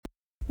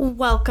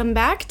Welcome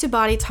back to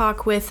Body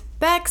Talk with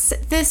Bex.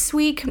 This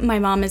week, my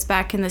mom is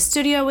back in the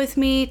studio with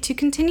me to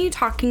continue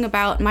talking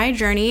about my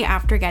journey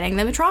after getting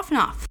the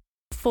Mitrofanoff.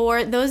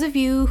 For those of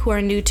you who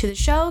are new to the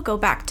show, go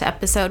back to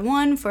episode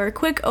 1 for a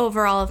quick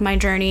overall of my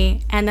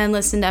journey, and then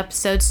listen to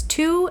episodes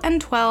 2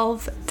 and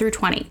 12 through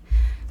 20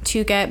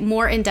 to get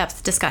more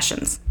in-depth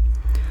discussions.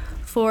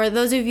 For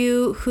those of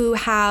you who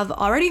have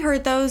already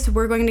heard those,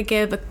 we're going to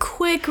give a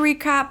quick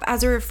recap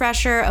as a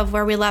refresher of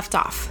where we left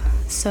off.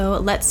 So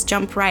let's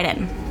jump right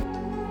in.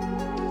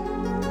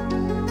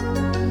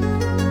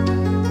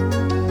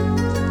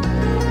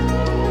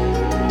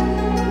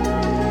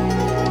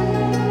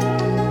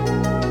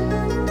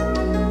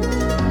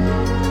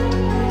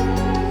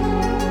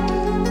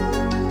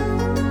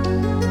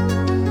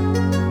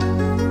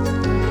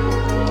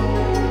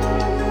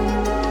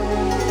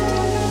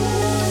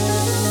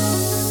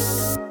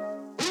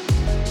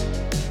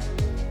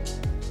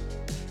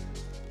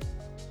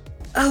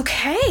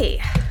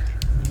 Okay.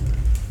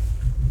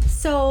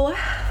 So,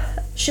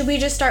 should we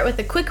just start with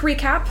a quick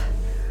recap?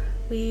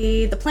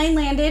 The plane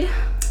landed.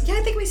 Yeah,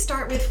 I think we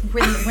start with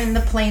when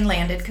the plane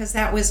landed, because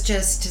that was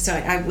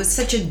it was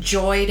such a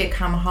joy to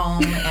come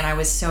home, and I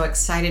was so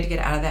excited to get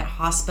out of that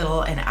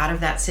hospital and out of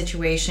that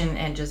situation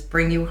and just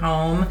bring you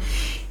home.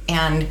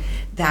 And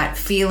that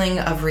feeling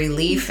of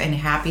relief and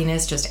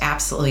happiness just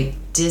absolutely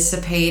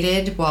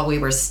dissipated while we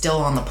were still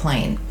on the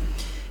plane.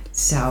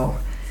 So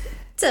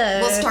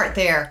we'll start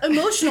there.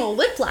 Emotional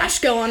whiplash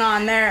going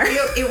on there.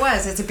 It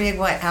was. It's a big,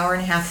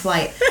 hour-and-a-half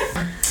flight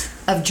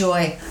of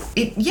joy.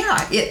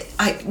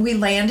 We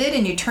landed,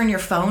 and you turn your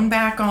phone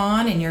back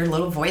on, and your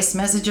little voice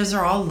messages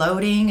are all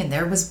loading, and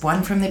there was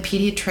one from the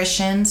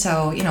pediatrician.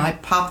 So, I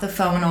popped the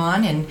phone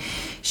on, and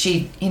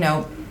she,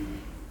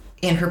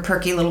 in her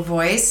perky little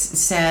voice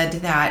said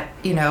that,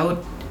 she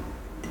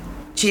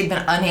had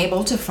been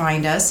unable to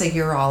find us a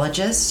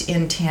urologist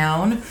in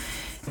town,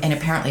 and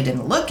apparently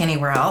didn't look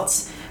anywhere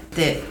else.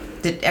 That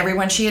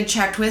everyone she had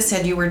checked with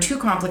said you were too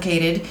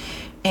complicated,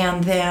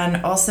 and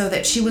then also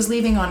that she was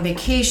leaving on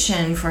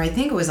vacation for, I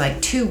think it was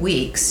 2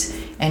 weeks,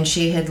 and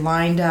she had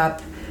lined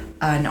up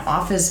an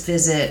office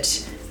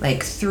visit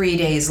 3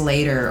 days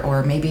later,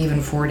 or maybe even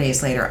 4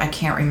 days later, I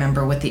can't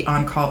remember, with the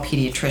on-call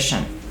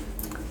pediatrician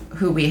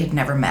who we had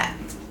never met.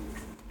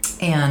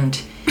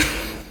 And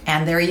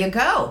there you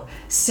go.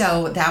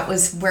 So that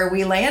was where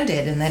we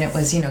landed, and then it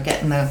was,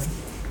 get in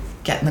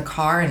the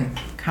car and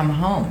come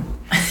home.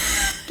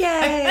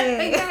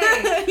 Yay!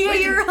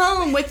 You're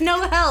home with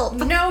no help.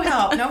 No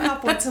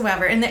help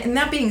whatsoever. And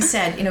that being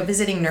said,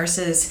 visiting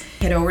nurses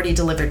had already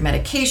delivered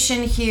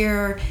medication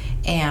here,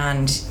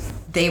 and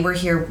they were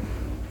here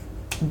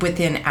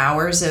within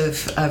hours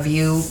of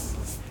you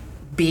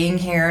being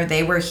here.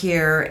 They were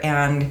here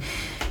and,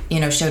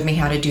 showed me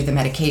how to do the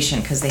medication,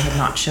 because they had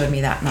not showed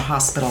me that in the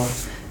hospital.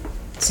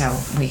 So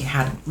we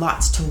had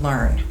lots to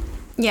learn.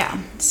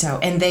 Yeah. So,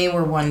 and they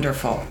were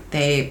wonderful.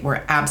 They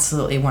were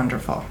absolutely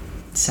wonderful.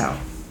 So...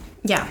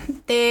 yeah,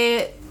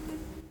 they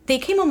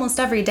came almost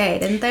every day,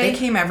 didn't they? They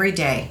came every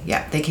day.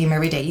 Yeah, they came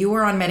every day. You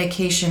were on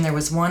medication. There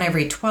was one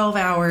every 12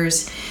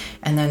 hours,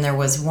 and then there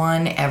was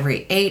one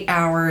every 8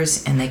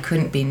 hours, and they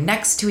couldn't be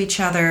next to each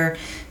other,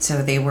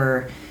 so they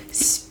were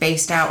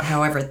spaced out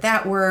however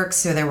that works.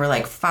 So there were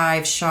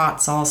 5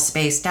 shots all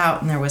spaced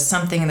out, and there was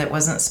something that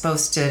wasn't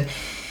supposed to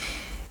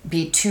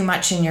be too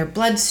much in your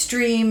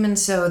bloodstream, and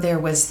so there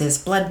was this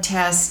blood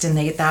test, and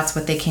that's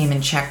what they came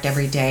and checked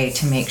every day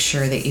to make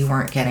sure that you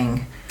weren't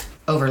getting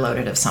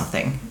overloaded of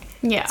something.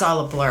 Yeah. It's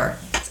all a blur.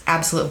 It's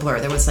absolute blur.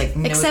 There was no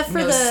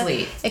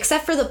sleep.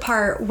 Except for the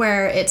part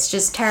where it's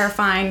just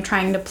terrifying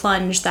trying to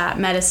plunge that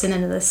medicine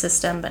into the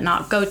system but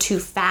not go too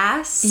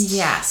fast.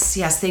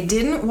 Yes. They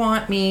didn't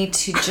want me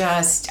to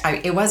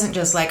it wasn't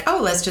just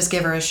let's just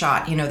give her a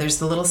shot. There's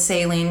the little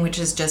saline, which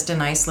is just a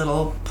nice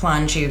little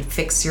plunge. You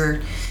fix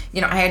your...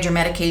 I had your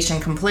medication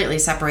completely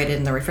separated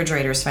in the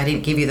refrigerator, so I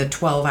didn't give you the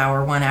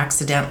 12-hour one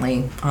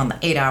accidentally on the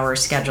 8-hour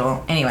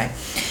schedule. Anyway,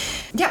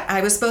 yeah,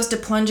 I was supposed to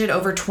plunge it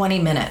over 20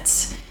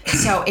 minutes.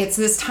 So it's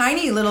this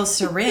tiny little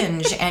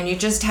syringe, and you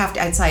just have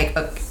to, it's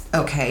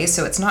okay,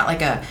 so it's not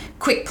like a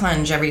quick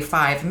plunge every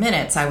 5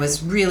 minutes. I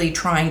was really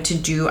trying to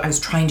do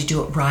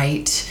it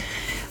right.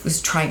 I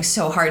was trying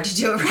so hard to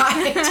do it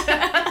right.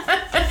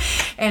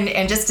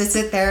 and just to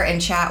sit there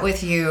and chat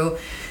with you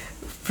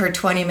for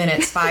 20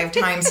 minutes 5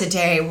 times a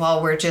day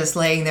while we're just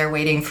laying there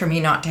waiting for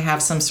me not to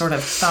have some sort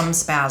of thumb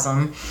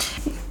spasm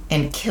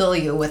and kill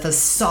you with a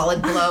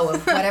solid blow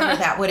of whatever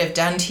that would have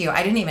done to you.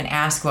 I didn't even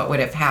ask what would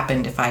have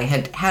happened if I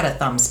had had a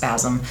thumb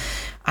spasm.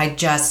 I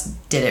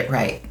just did it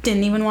right.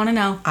 Didn't even want to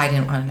know. I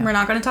didn't want to know. We're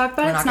not going to talk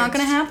about it. It's not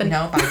going to happen.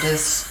 Nope. I'm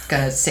just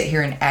going to sit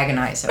here and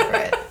agonize over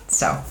it.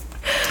 So,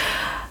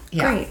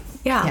 yeah. Great.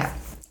 Yeah.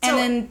 And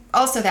then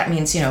also that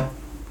means,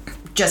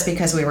 just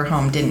because we were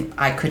home,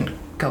 I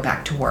couldn't go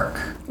back to work.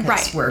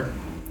 Right. We're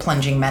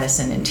plunging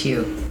medicine into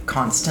you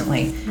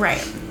constantly.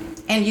 Right.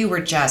 And you were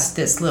just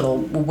this little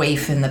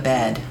waif in the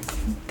bed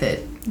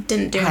that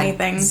didn't do had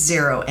anything.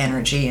 Zero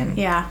energy and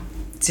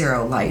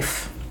zero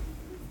life.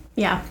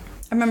 Yeah.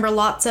 I remember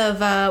lots of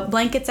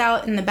blankets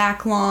out in the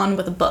back lawn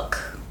with a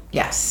book.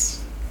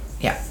 Yes.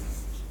 Yeah.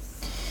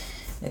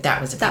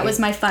 That was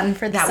my fun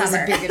for the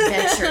summer. That was a big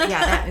adventure.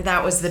 Yeah,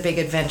 that was the big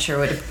adventure,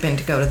 would have been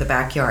to go to the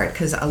backyard,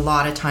 because a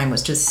lot of time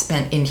was just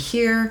spent in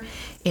here,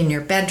 in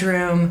your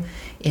bedroom,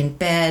 in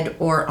bed,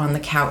 or on the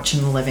couch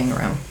in the living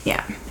room.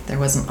 Yeah. There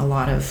wasn't a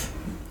lot of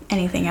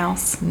anything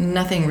else.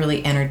 Nothing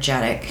really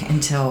energetic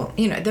until,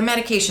 the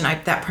medication,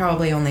 that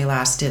probably only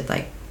lasted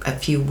like a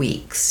few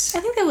weeks. I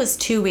think that was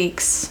 2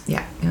 weeks.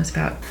 Yeah, it was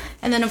about.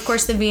 And then, of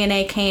course, the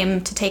VNA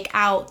came to take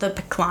out the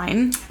PICC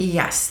line.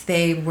 Yes,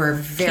 they were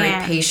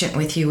very patient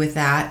with you with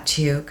that,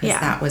 too, because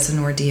that was an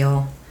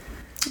ordeal.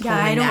 Yeah,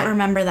 I don't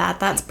remember that.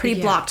 That's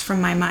pretty blocked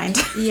from my mind.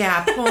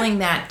 Yeah, pulling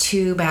that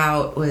tube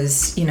out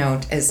was,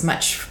 as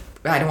much,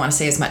 I don't want to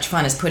say as much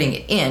fun as putting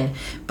it in,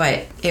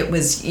 but it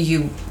was,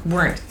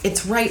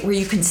 it's right where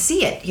you can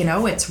see it,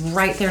 it's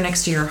right there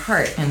next to your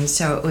heart. And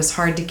so it was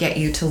hard to get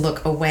you to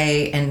look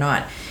away and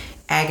not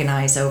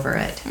agonize over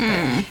it.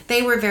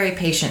 They were very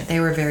patient. They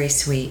were very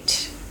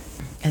sweet.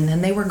 And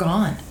then they were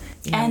gone.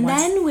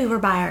 Then we were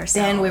by ourselves.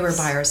 Then we were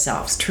by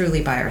ourselves,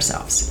 truly by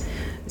ourselves.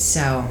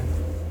 So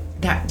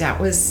it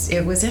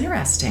was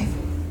interesting.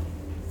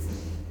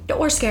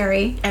 Or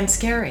scary. And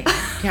scary.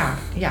 Yeah,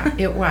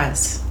 it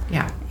was.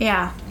 Yeah.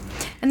 Yeah.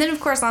 And then,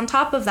 of course, on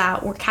top of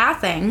that, we're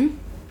cathing.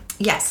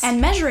 Yes. And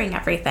measuring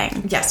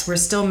everything. Yes, we're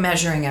still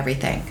measuring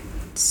everything.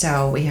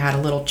 So we had a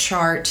little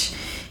chart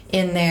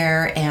in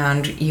there,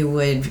 and you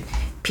would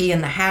pee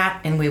in the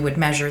hat, and we would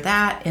measure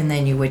that, and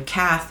then you would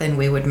cath, and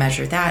we would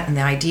measure that. And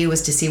the idea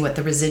was to see what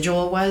the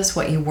residual was,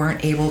 what you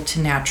weren't able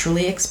to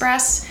naturally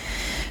express.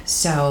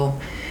 So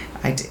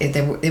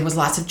there was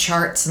lots of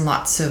charts and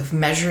lots of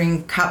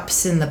measuring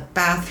cups in the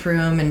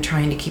bathroom and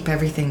trying to keep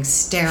everything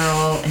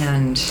sterile.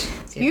 And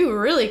you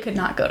really could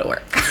not go to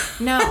work.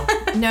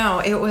 No,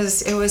 it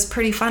was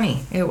pretty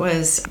funny. It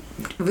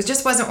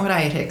just wasn't what I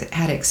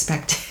had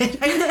expected.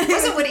 It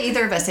wasn't what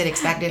either of us had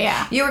expected.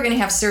 Yeah. You were going to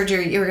have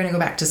surgery. You were going to go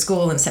back to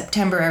school in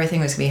September. Everything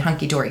was going to be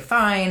hunky-dory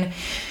fine.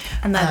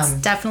 And that's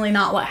definitely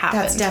not what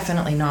happened. That's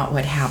definitely not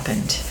what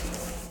happened.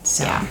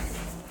 So,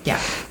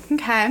 yeah.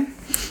 Okay.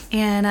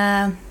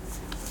 And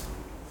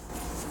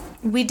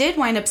we did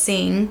wind up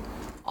seeing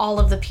all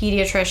of the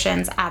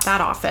pediatricians at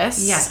that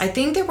office. Yes, I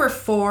think there were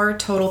 4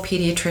 total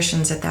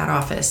pediatricians at that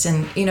office.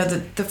 And,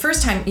 the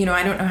first time,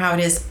 I don't know how it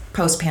is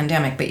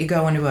post-pandemic, but you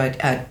go into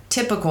a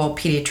typical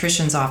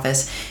pediatrician's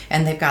office,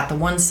 and they've got the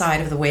one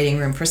side of the waiting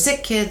room for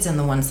sick kids and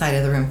the one side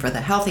of the room for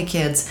the healthy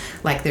kids.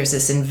 Like there's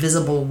this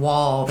invisible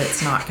wall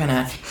that's not going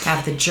to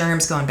have the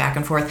germs going back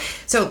and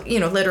forth. So,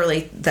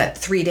 literally that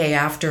 3 day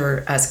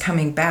after us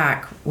coming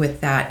back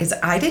with that is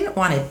I didn't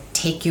want to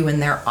take you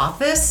in their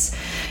office.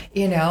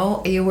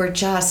 You were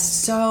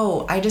just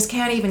I just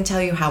can't even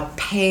tell you how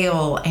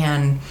pale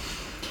and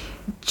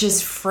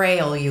just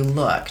frail you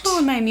looked. Oh,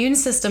 and my immune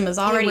system is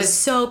already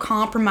so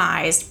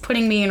compromised.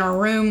 Putting me in a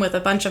room with a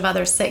bunch of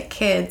other sick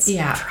kids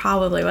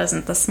probably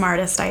wasn't the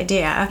smartest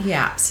idea.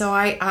 Yeah, so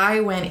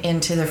I went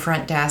into the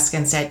front desk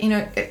and said,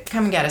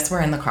 come and get us,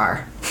 we're in the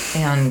car.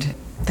 And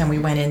then we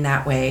went in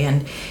that way.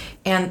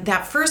 And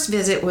that first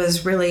visit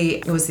was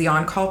the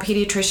on-call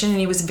pediatrician, and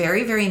he was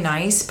very, very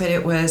nice, but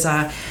it was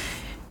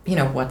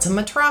what's a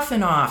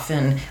Mitrofanoff,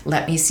 and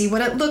let me see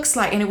what it looks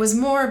like. And it was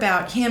more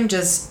about him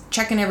just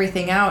checking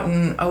everything out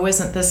and,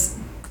 isn't this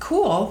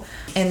cool?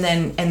 And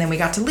then we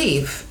got to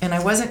leave. And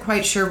I wasn't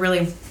quite sure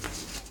really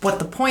what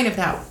the point of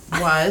that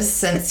was,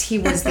 since he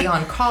was the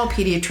on-call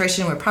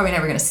pediatrician. We're probably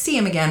never going to see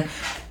him again.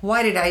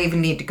 Why did I even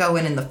need to go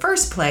in the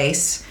first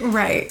place?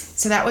 Right.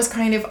 So that was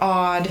kind of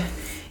odd.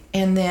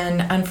 And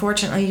then,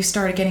 unfortunately, you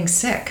started getting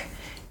sick.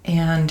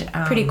 And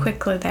pretty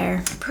quickly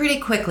there. Pretty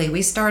quickly.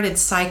 We started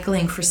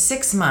cycling for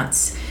 6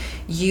 months.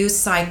 You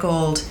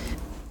cycled,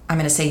 I'm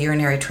going to say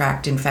urinary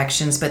tract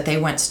infections, but they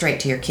went straight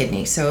to your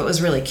kidney. So it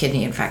was really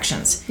kidney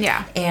infections.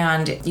 Yeah.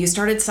 And you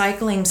started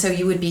cycling, so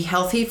you would be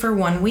healthy for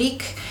 1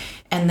 week,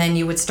 and then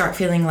you would start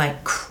feeling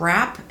like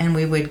crap, and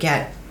we would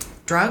get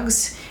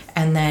drugs,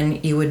 and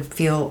then you would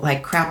feel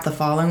like crap the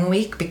following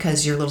week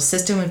because your little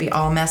system would be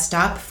all messed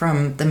up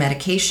from the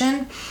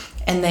medication,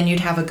 and then you'd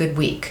have a good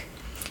week.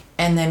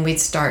 And then we'd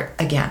start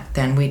again.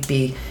 Then we'd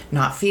be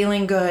not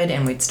feeling good,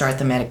 and we'd start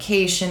the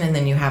medication, and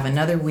then you have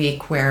another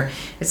week where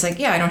it's like,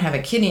 I don't have a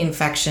kidney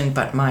infection,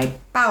 but my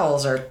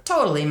bowels are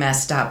totally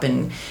messed up,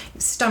 and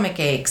stomach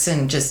aches,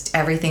 and just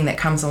everything that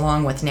comes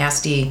along with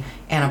nasty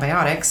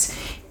antibiotics.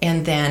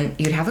 And then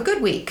you'd have a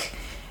good week.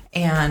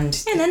 And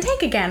then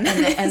take again.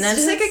 And then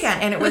sick again.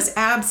 And it was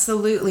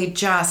absolutely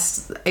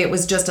just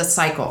a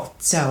cycle.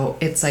 So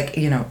it's like,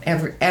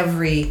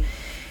 every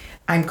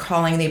I'm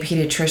calling the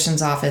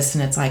pediatrician's office,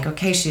 and it's like,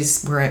 okay,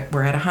 we're at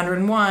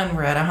 101,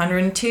 we're at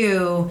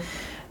 102,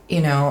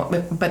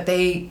 but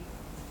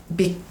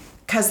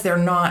because they're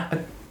not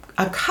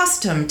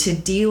accustomed to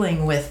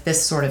dealing with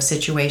this sort of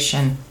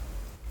situation,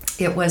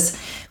 it was,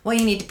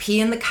 you need to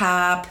pee in the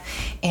cup,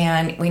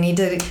 and we need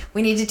to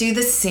do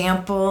the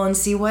sample and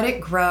see what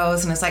it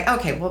grows. And it's like,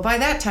 okay, well, by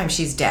that time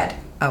she's dead.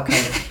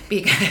 okay?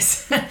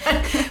 Because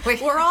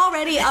we're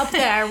already up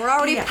there. We're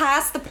already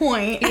past the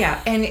point.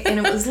 Yeah, and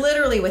it was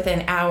literally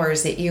within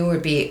hours that you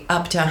would be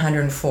up to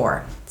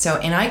 104. So,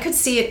 and I could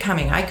see it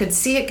coming. I could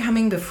see it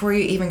coming before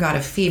you even got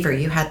a fever.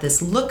 You had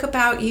this look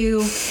about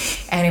you,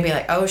 and it'd be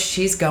like, oh,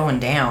 she's going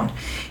down.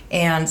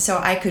 And so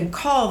I could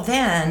call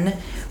then,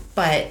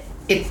 but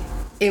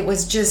it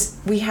was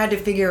just, we had to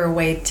figure a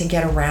way to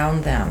get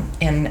around them.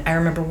 And I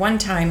remember one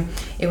time,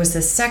 it was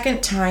the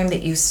second time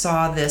that you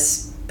saw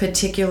this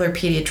particular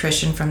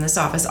pediatrician from this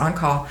office on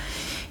call,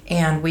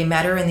 and we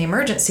met her in the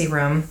emergency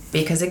room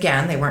because,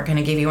 again, they weren't going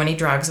to give you any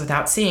drugs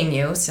without seeing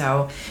you.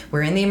 So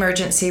we're in the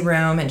emergency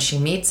room, and she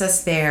meets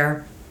us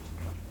there.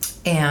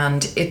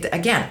 And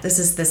again, this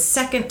is the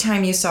second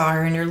time you saw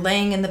her, and you're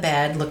laying in the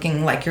bed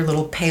looking like your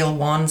little pale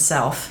wan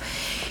self.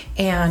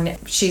 And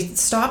she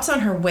stops on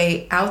her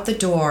way out the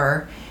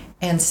door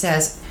and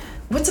says,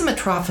 "What's a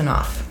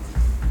Mitrofanoff?"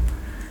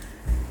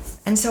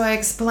 And so I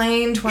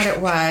explained what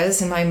it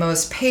was in my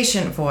most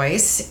patient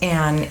voice,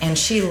 and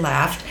she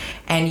laughed.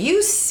 And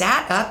you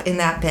sat up in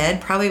that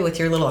bed, probably with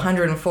your little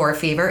 104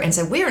 fever, and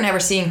said, "We are never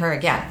seeing her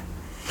again."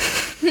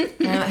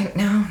 And I'm like,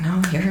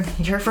 no,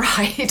 you're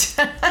right.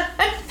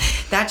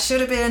 That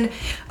should have been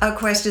a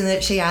question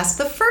that she asked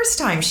the first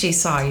time she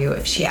saw you.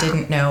 If she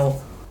didn't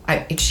know,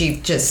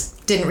 she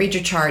just didn't read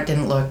your chart,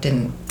 didn't look,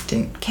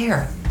 didn't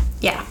care.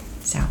 Yeah.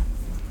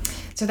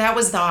 So that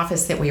was the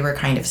office that we were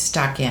kind of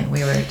stuck in.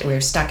 We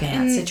were stuck in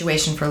that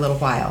situation for a little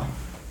while.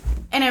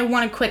 And I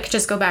want to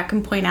just go back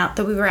and point out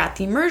that we were at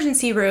the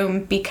emergency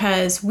room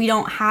because we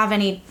don't have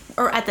any,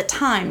 or at the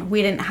time,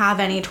 we didn't have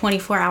any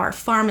 24-hour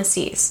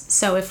pharmacies.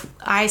 So if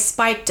I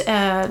spiked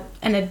an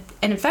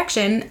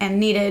infection and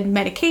needed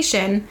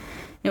medication, and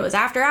it was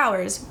after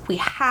hours, we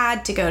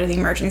had to go to the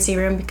emergency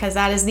room because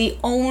that is the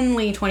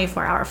only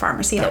 24-hour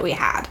pharmacy that we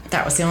had.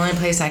 That was the only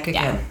place I could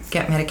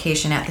get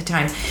medication at the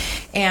time.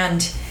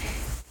 And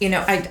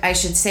I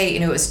should say,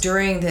 it was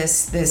during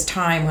this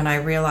time when I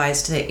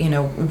realized that,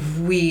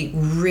 we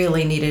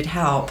really needed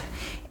help.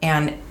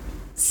 And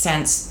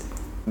since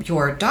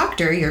your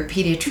doctor, your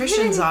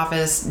pediatrician's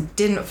office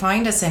didn't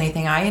find us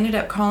anything, I ended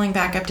up calling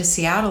back up to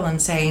Seattle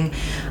and saying,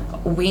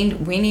 we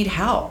need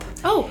help.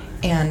 Oh,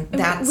 and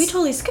we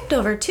totally skipped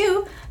over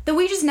too, that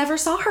we just never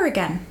saw her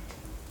again.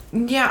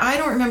 Yeah, I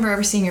don't remember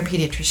ever seeing your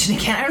pediatrician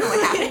again. I don't know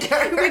what happened to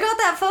her. We got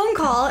that phone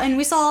call, and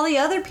we saw all the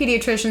other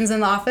pediatricians in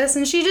the office,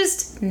 and she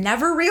just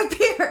never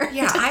reappeared.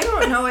 Yeah, I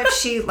don't know if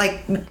she,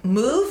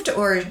 moved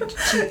or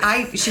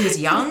she was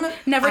young.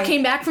 Never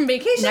came back from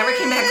vacation. Never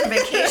came back from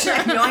vacation. I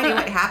have no idea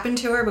what happened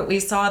to her, but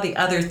we saw the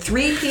other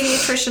 3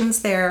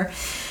 pediatricians there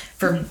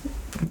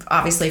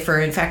obviously for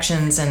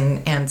infections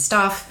and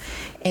stuff.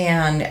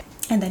 And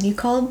then you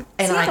called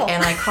Seattle.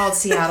 I called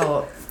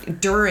Seattle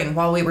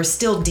while we were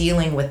still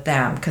dealing with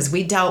them, because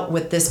we dealt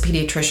with this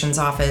pediatrician's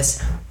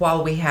office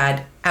while we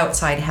had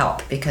outside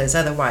help, because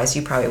otherwise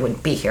you probably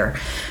wouldn't be here.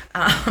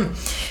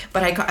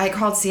 But I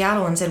called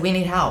Seattle and said, we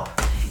need help.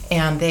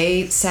 And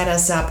they set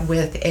us up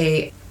with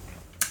a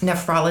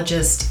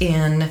nephrologist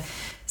in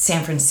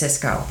San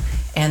Francisco.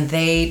 And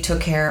they took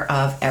care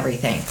of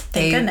everything.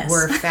 Thank goodness.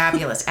 Were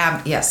fabulous.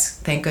 Yes,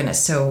 thank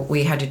goodness. So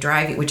we had to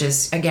drive, which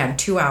is, again,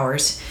 2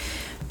 hours,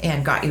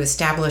 and got you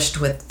established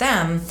with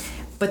them.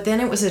 But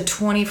then it was a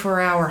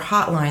 24-hour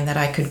hotline that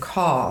I could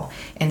call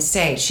and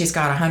say, she's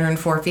got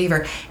 104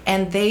 fever.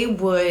 And they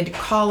would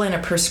call in a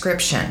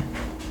prescription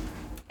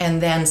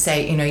and then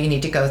say, you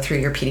need to go through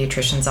your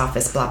pediatrician's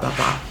office, blah, blah,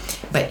 blah.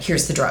 But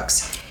here's the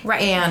drugs.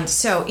 Right. And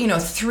so,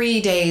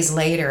 3 days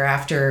later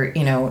after,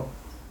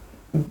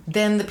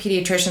 then the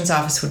pediatrician's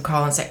office would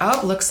call and say,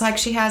 oh, looks like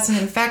she has an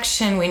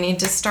infection. We need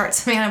to start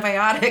some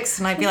antibiotics.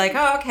 And I'd be like,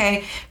 oh,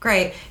 okay,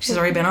 great. She's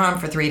already been on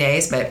for 3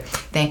 days, but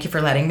thank you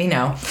for letting me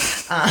know.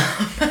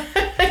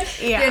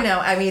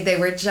 Yeah. They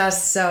were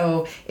just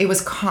so, it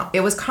was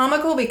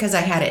comical because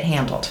I had it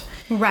handled.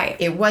 Right.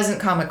 It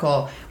wasn't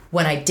comical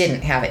when I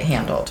didn't have it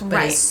handled.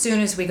 But as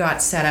soon as we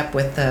got set up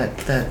with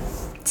the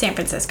San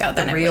Francisco,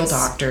 then the real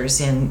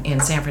doctors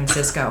in San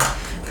Francisco,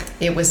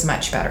 it was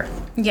much better.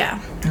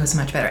 Yeah. It was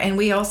much better. And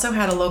we also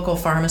had a local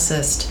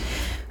pharmacist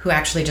who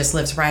actually just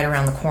lives right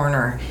around the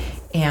corner.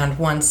 And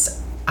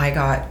once I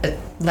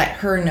let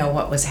her know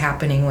what was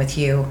happening with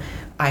you,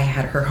 I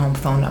had her home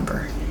phone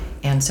number.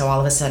 And so all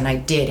of a sudden I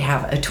did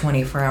have a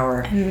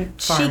 24-hour And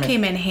she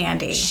came in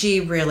handy. She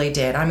really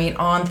did.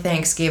 On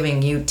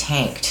Thanksgiving, you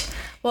tanked.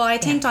 Well, I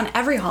tanked on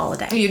every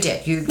holiday. You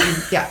did.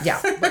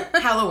 Yeah.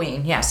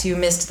 Halloween, yes. You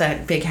missed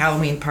that big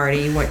Halloween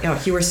party.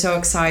 You were so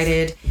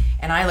excited.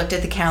 And I looked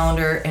at the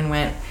calendar and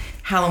went,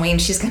 Halloween,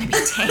 she's going to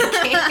be tanking.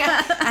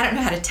 I don't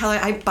know how to tell her.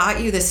 I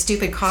bought you this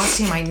stupid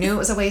costume. I knew it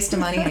was a waste of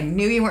money. I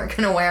knew you weren't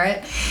going to wear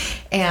it.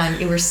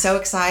 And you were so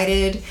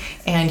excited.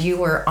 And you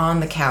were on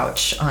the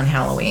couch on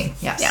Halloween.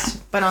 Yes.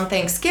 Yeah. But on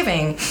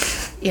Thanksgiving,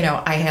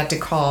 I had to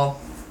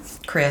call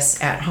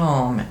Chris at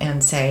home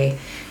and say,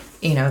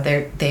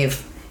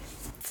 they've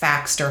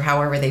faxed, or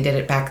however they did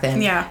it back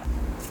then. Yeah.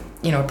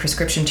 A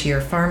prescription to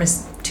your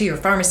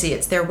pharmacy.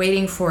 It's there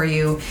waiting for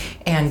you.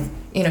 And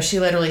she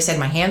literally said,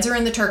 my hands are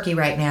in the turkey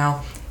right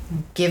now.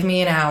 give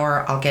me an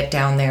hour, I'll get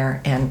down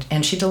there.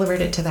 And she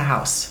delivered it to the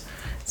house.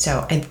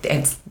 So,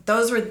 and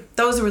those were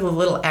the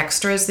little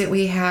extras that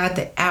we had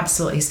that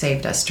absolutely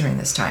saved us during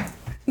this time.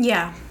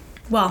 Yeah.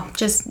 Well,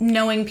 just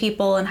knowing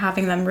people and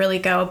having them really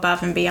go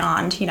above and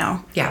beyond,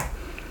 Yeah.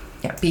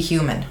 Yeah. Be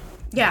human.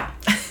 Yeah.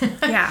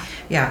 Yeah.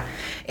 Yeah.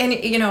 And,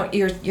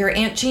 your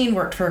Aunt Jean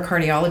worked for a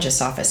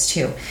cardiologist's office,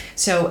 too.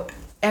 So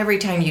every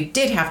time you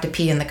did have to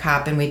pee in the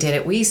cup, and we did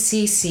it, we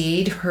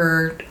CC'd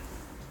her...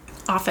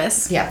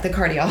 office. Yeah, the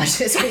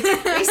cardiologist. We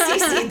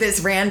CC'd this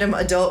random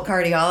adult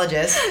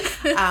cardiologist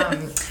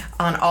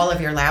on all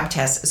of your lab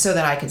tests so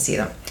that I could see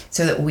them,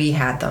 so that we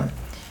had them.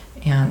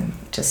 And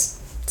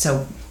just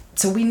so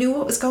we knew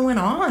what was going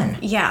on.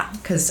 Yeah.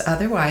 Because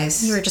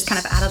otherwise... You were just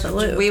kind of out of the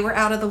loop. We were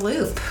out of the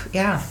loop.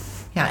 Yeah.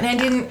 Yeah, and I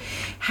didn't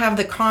have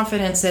the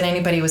confidence that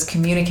anybody was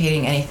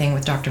communicating anything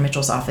with Dr.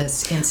 Mitchell's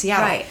office in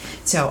Seattle. Right.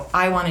 So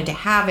I wanted to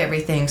have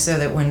everything so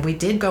that when we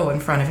did go in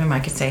front of him, I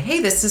could say,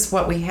 hey, this is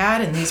what we had,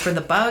 and these were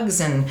the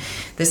bugs, and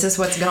this is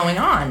what's going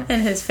on.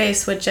 And his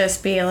face would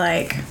just be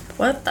like,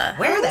 what the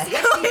Where the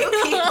heck do you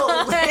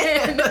people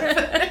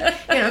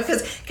live?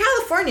 Because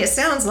California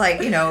sounds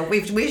like,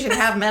 we should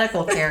have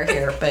medical care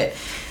here, but...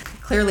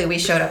 Clearly, we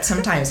showed up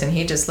sometimes, and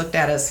he just looked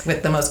at us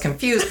with the most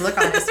confused look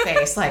on his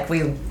face, like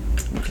we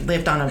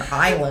lived on an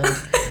island.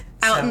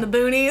 Out in the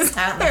boonies.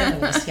 Out in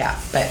the boonies, yeah.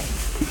 But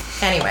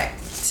anyway,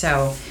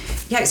 so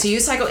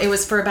you cycled. It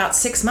was for about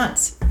 6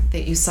 months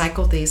that you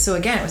cycled these. So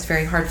again, it was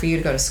very hard for you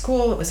to go to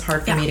school. It was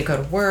hard for me to go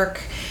to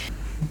work.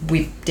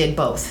 We did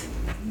both.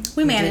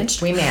 We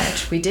managed. We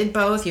did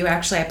both.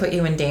 I put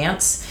you in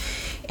dance.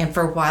 And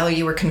for a while,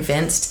 you were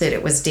convinced that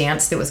it was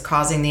dance that was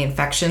causing the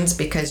infections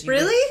because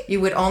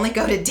you would only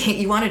go to dance.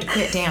 You wanted to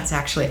quit dance,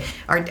 actually.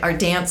 Our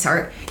dance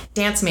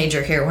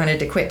major here wanted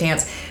to quit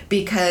dance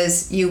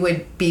because you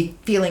would be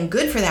feeling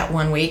good for that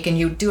 1 week and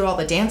you'd do all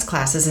the dance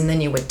classes and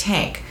then you would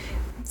tank.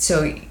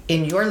 So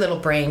in your little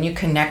brain, you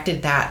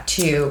connected that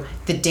to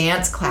the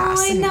dance class.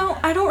 Oh, I know.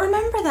 I don't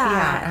remember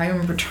that. Yeah, I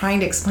remember trying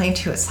to explain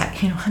to you, it's like,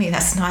 honey,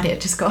 that's not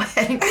it. Just go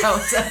ahead and go.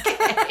 It's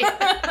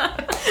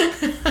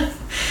okay.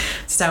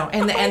 So,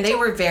 and they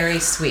were very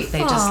sweet.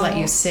 They just let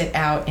you sit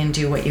out and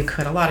do what you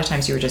could. A lot of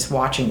times you were just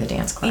watching the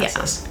dance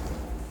classes. Yeah.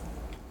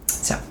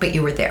 So, but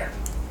you were there.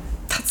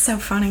 That's so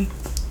funny.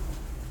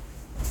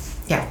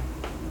 Yeah.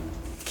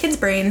 Kids'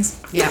 brains.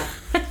 Yeah.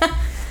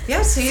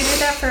 Yeah, so you did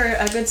that for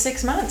a good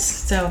 6 months.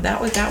 So that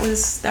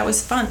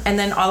was fun. And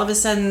then all of a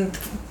sudden,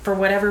 for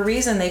whatever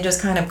reason, they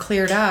just kind of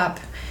cleared up.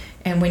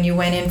 And when you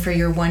went in for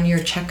your 1 year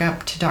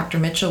checkup to Dr.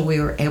 Mitchell, we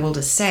were able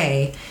to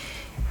say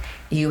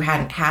you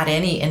hadn't had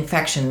any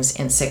infections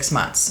in 6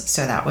 months.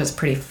 So that was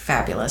pretty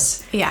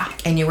fabulous. Yeah.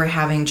 And you were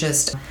having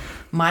just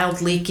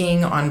mild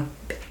leaking on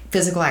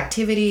physical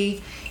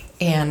activity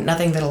and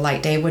nothing that a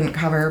light day wouldn't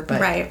cover,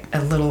 but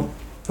a little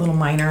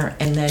minor.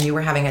 And then you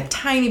were having a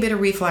tiny bit of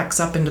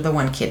reflux up into the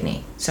one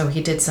kidney. So he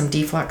did some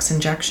deflux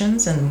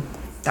injections and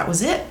that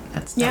was it.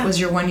 That was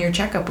your 1 year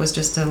checkup, was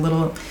just a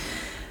little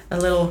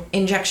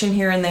injection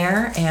here and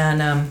there,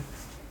 and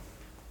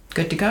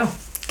good to go.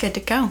 Good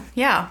to go.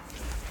 Yeah.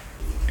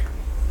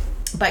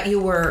 But you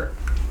were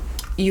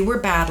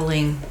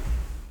battling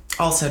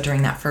also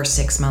during that first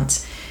 6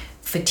 months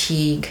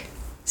fatigue,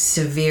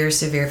 severe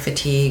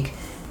fatigue,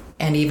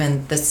 and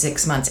even the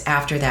 6 months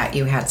after that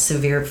you had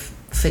severe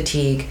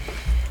fatigue,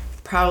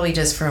 probably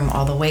just from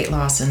all the weight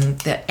loss and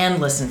the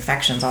endless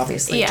infections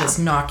obviously just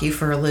knock you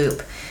for a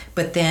loop.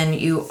 But then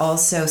you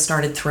also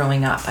started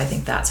throwing up. I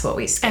think that's what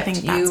we skipped. I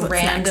think that's you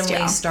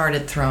randomly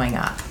started throwing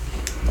up.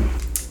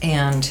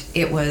 And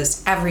it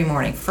was every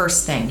morning,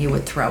 first thing, you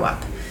would throw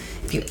up.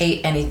 If you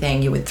ate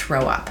anything, you would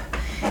throw up.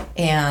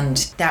 And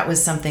that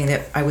was something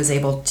that I was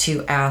able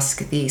to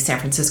ask the San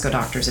Francisco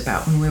doctors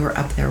about when we were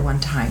up there one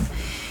time.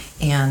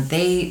 And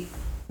they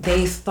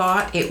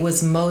thought it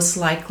was most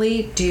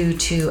likely due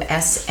to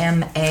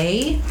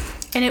SMA.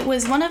 And it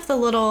was one of the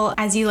little,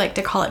 as you like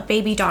to call it,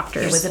 baby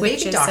doctors. It was a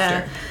baby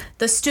doctor.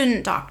 The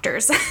student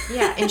doctors.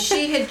 Yeah, and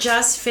she had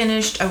just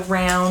finished a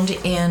round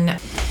in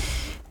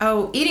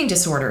eating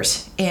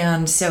disorders.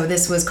 And so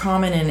this was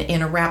common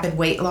in a rapid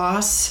weight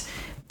loss.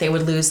 They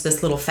would lose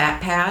this little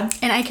fat pad.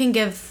 And I can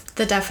give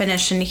the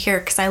definition here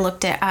because I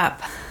looked it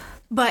up.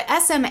 But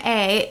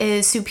SMA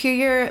is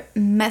superior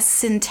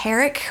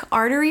mesenteric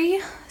artery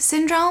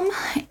syndrome.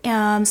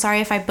 Sorry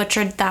if I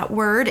butchered that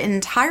word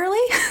entirely.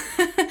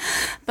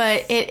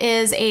 But it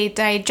is a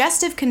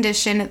digestive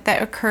condition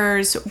that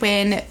occurs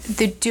when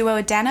the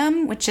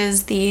duodenum, which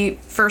is the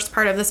first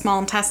part of the small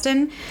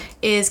intestine,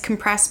 is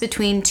compressed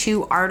between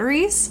two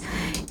arteries.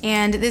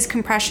 And this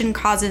compression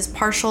causes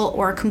partial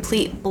or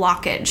complete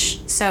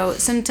blockage. So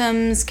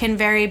symptoms can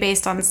vary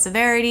based on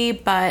severity,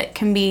 but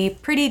can be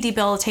pretty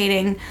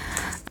debilitating.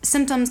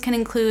 Symptoms can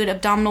include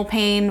abdominal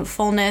pain,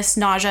 fullness,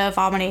 nausea,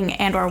 vomiting,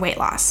 and or weight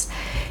loss.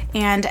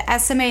 And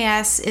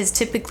SMAS is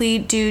typically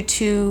due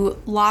to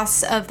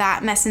loss of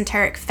that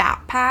mesenteric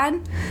fat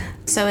pad.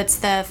 So it's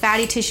the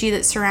fatty tissue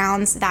that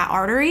surrounds that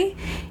artery.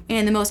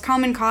 And the most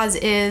common cause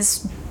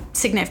is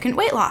significant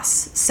weight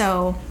loss.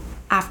 So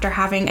after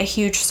having a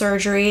huge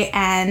surgery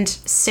and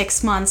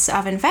 6 months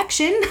of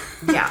infection.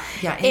 Yeah.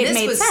 And it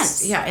made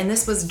sense. Yeah, and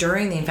this was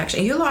during the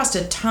infection. You lost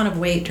a ton of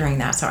weight during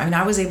that. So, I mean,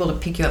 I was able to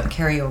pick you up and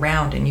carry you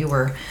around, and you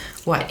were,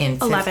 what, in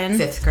 11.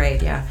 Fifth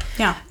grade? Yeah.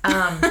 Yeah.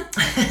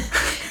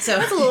 So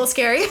that's a little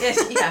scary.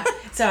 Yeah.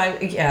 So,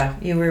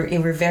 you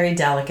were very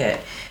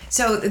delicate.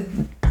 So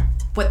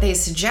what they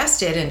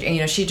suggested, and, you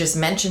know, she just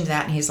mentioned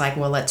that, and he's like,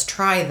 well, let's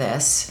try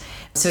this.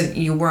 So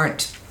you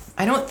weren't,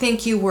 I don't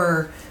think you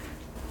were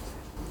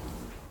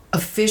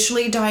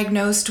officially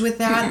diagnosed with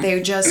that.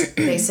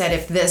 They said,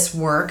 if this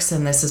works,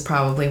 and this is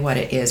probably what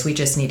it is, we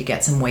just need to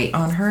get some weight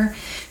on her.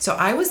 So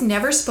I was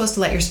never supposed to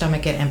let your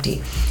stomach get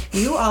empty.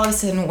 You all of a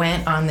sudden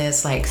went on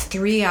this like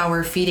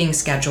 3-hour feeding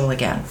schedule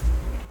again.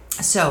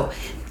 So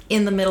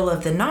in the middle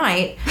of the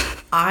night,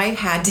 I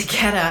had to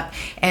get up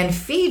and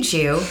feed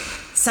you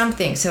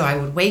something. So I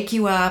would wake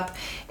you up,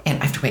 and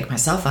I have to wake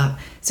myself up.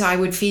 So I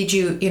would feed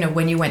you, you know,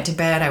 when you went to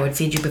bed. I would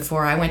feed you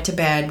before I went to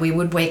bed. We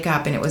would wake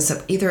up, and it was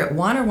either at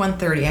 1 or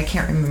 1:30. I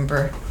can't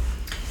remember.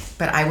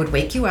 But I would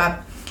wake you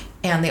up,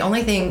 and the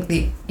only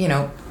thing, you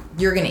know,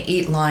 you're going to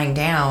eat lying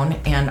down,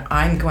 and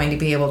I'm going to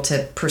be able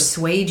to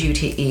persuade you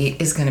to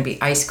eat is going to be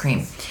ice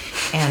cream.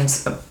 And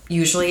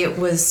usually it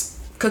was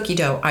cookie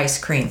dough ice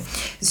cream.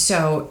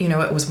 So, you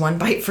know, it was 1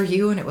 bite for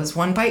you and it was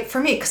 1 bite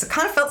for me, because I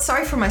kind of felt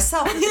sorry for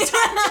myself.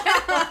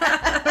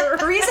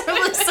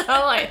 Reasonably so,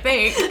 I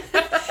think.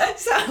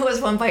 So it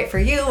was 1 bite for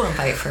you, 1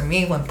 bite for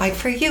me, 1 bite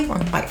for you,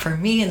 1 bite for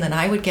me, and then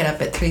I would get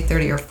up at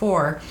 3:30 or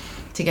 4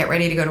 to get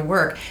ready to go to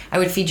work. I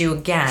would feed you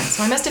again.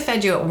 So I must have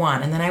fed you at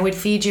 1, and then I would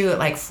feed you at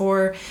like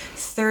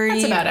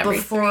 4:30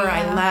 before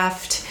I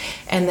left,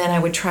 and then I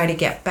would try to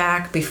get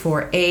back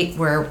before 8,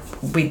 where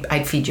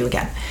I'd feed you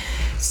again.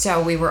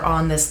 So we were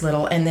on this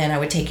little, and then I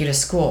would take you to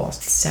school.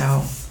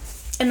 So,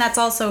 and that's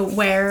also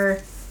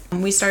where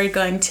we started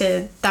going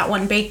to that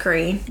one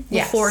bakery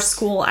before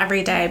school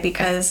every day,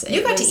 because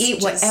you got to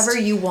eat whatever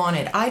you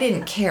wanted. I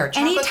didn't care.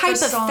 Chocolate any type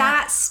croissant, of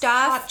fat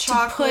stuff, hot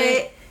chocolate,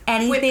 to put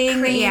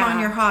anything whipped cream on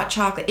your hot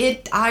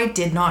chocolate. I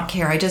did not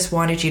care. I just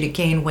wanted you to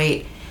gain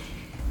weight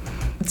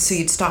so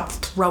you'd stop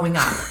throwing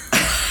up.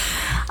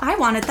 I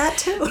wanted that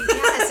too.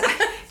 Yes,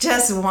 I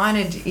just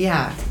wanted,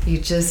 you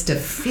just to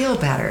feel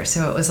better.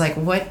 So it was like,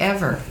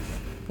 whatever.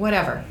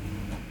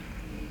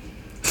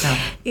 So.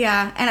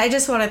 Yeah, and I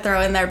just want to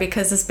throw in there,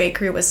 because this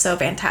bakery was so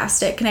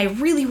fantastic, and I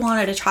really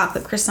wanted a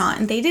chocolate croissant,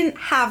 and they didn't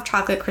have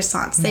chocolate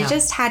croissants. They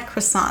just had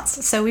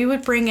croissants. So we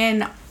would bring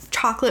in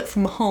chocolate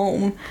from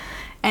home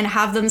and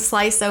have them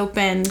slice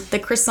open the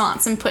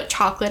croissants and put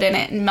chocolate in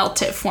it and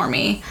melt it for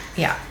me.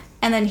 Yeah.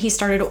 And then he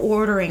started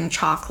ordering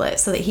chocolate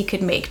so that he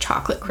could make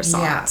chocolate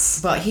croissants.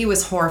 Yes, but he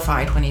was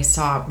horrified when he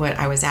saw what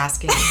I was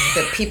asking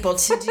the people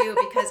to do,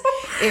 because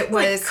it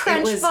was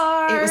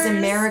it was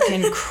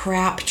American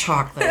crap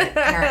chocolate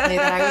apparently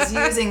that I was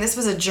using. This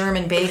was a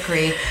German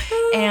bakery,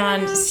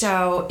 and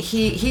so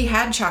he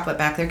had chocolate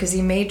back there because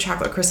he made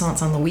chocolate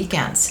croissants on the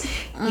weekends.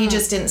 He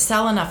just didn't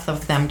sell enough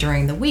of them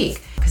during the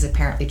week, because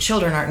apparently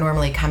children aren't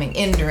normally coming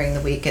in during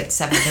the week at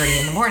 7:30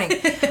 in the morning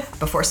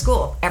before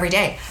school every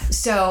day.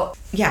 So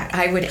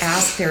I would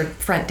ask their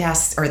front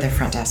desk.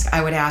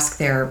 I would ask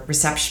their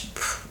reception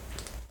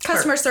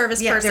customer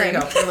service person. There you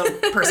go, the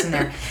little person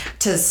there,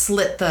 to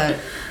slit the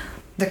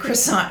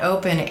croissant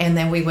open, and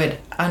then we would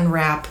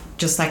unwrap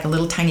just like a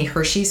little tiny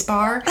Hershey's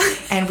bar,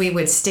 and we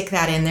would stick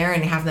that in there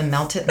and have them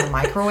melt it in the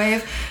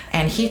microwave.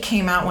 And he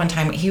came out one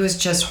time, he was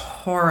just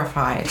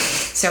horrified.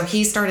 So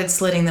he started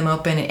slitting them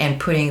open and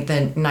putting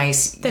the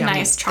nice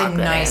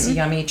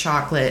yummy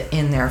chocolate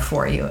in there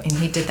for you. And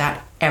he did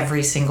that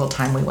every single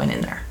time we went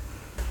in there.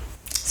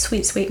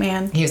 Sweet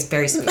man. He was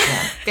very sweet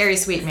man. Very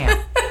sweet man.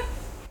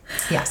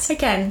 Yes.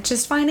 Again,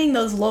 just finding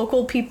those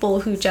local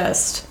people who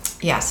just...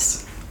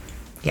 Yes.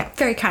 Yeah.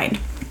 Very kind.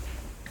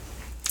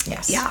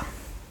 Yes. Yeah.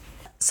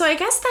 So I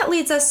guess that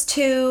leads us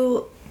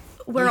to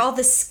where all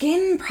the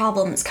skin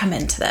problems come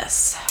into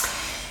this.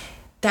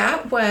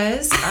 That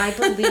was, I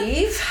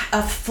believe,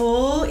 a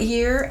full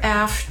year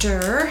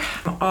after.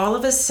 All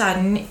of a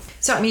sudden,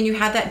 so I mean, you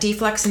had that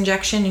D-Flex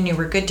injection and you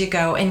were good to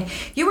go, and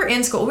you were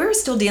in school. We were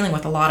still dealing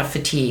with a lot of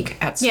fatigue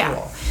at school.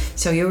 Yeah.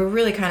 So you were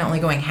really kind of only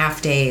going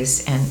half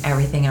days and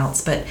everything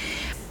else. But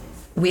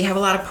we have a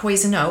lot of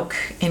poison oak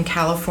in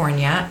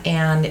California,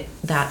 and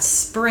that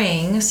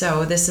spring,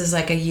 so this is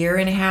like a year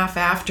and a half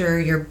after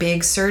your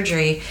big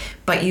surgery,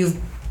 but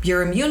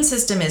your immune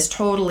system is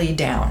totally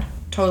down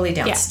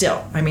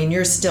still. I mean,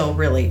 you're still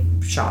really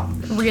shot.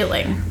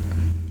 Really.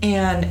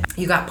 And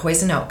you got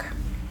poison oak.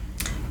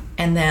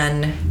 And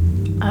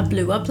then... I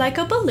blew up like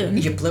a balloon.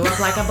 You blew up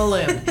like a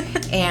balloon.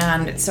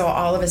 And so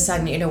all of a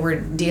sudden, we're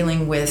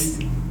dealing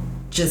with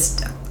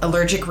just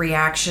allergic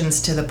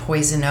reactions to the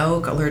poison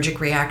oak, allergic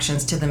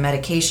reactions to the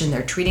medication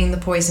they're treating the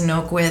poison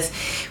oak with.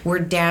 We're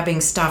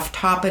dabbing stuff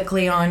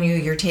topically on you.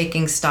 You're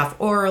taking stuff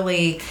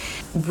orally.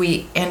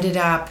 We ended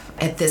up,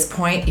 at this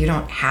point, you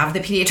don't have the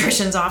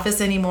pediatrician's office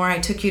anymore. I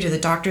took you to the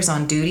doctor's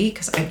on duty,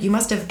 because you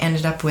must have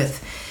ended up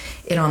with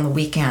it on the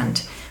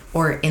weekend,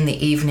 or in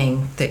the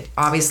evening. That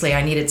obviously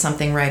I needed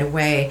something right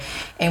away.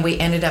 And we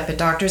ended up at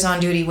Doctors on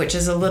Duty, which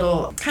is a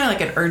little kind of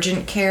like an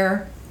urgent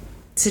care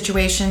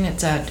situation.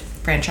 It's a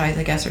franchise,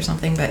 I guess, or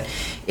something, but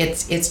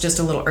it's just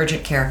a little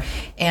urgent care.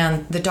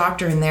 And the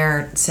doctor in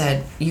there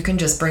said, you can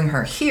just bring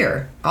her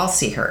here. I'll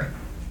see her.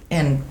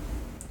 And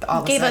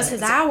all gave us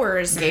his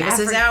hours. Gave us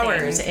his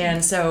hours.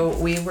 And so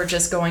we were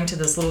just going to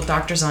this little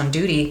Doctors on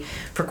Duty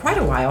for quite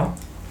a while.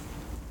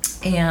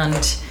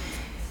 And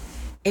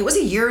it was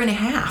a year and a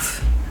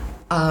half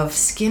of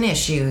skin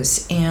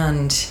issues.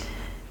 And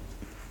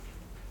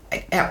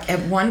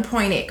at one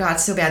point it got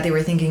so bad they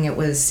were thinking it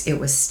was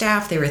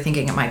staph. They were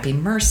thinking it might be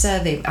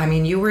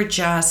MRSA. You were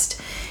just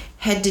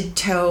head to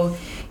toe.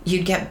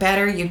 You'd get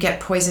better. You'd get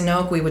poison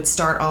oak. We would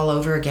start all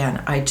over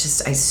again. I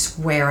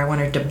swear I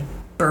wanted to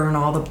burn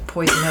all the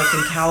poison oak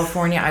in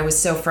California. I was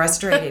so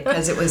frustrated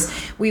because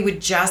we would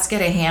just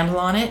get a handle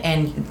on it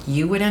and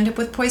you would end up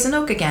with poison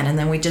oak again. And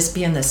then we'd just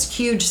be in this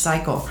huge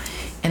cycle.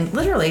 And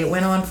literally it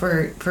went on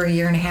for a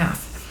year and a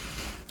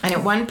half. And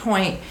at one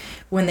point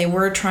when they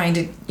were trying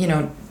to,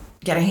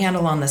 get a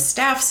handle on the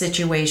staph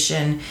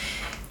situation,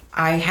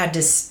 I had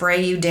to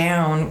spray you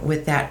down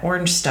with that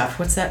orange stuff.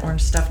 What's that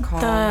orange stuff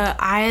called? The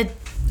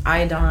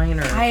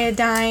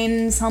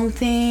iodine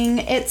something.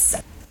 It's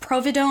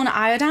Providone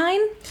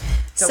iodine.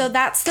 So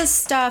that's the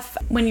stuff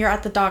when you're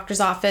at the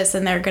doctor's office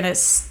and they're going to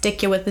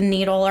stick you with a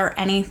needle or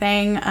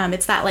anything.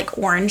 It's that like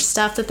orange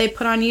stuff that they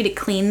put on you to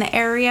clean the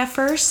area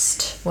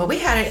first. Well, we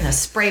had it in a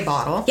spray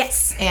bottle.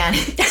 Yes. And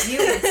you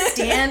would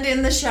stand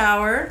in the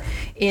shower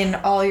in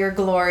all your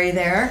glory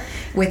there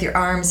with your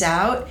arms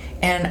out,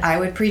 and I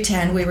would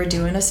pretend we were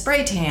doing a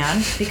spray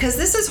tan because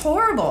this is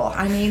horrible.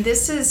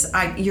 This is,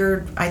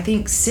 you're, I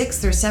think,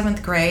 6th or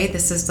 7th grade.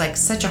 This is like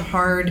such a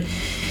hard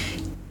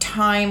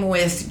time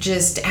with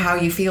just how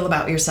you feel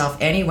about yourself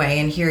anyway,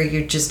 and here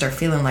you just are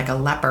feeling like a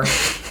leper.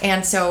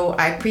 And so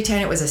I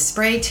pretend it was a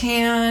spray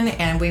tan,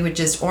 and we would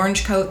just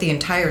orange coat the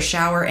entire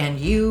shower and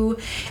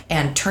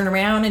turn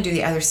around and do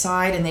the other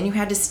side, and then you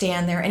had to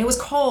stand there, and it was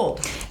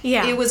cold.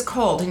 Yeah. It was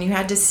cold, and you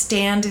had to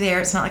stand there.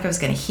 It's not like I was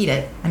going to heat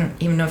it. I don't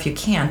even know if you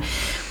can,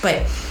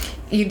 but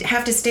you'd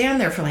have to stand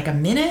there for like a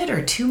minute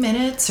or 2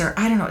 minutes, or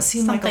I don't know. It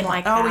seemed something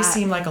it always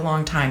seemed like a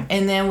long time.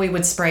 And then we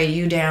would spray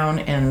you down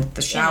and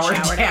the shower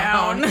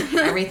down.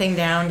 Everything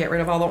down, get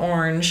rid of all the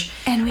orange.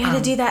 And we had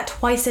to do that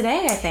twice a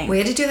day, I think. We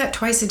had to do that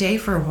twice a day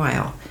for a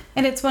while.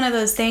 And it's one of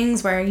those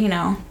things where, you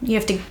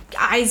have to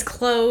eyes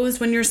closed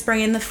when you're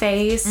spraying the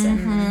face.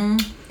 Mm-hmm.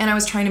 And I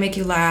was trying to make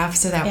you laugh,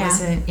 so that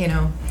wasn't,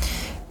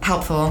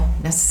 helpful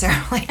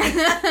necessarily.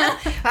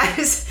 I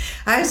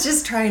was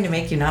just trying to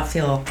make you not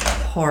feel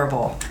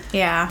horrible.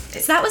 Yeah.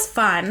 So that was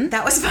fun.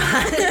 That was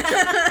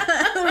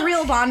fun. A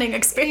real bonding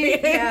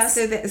experience. Yeah.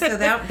 So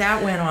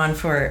that went on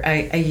for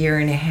a year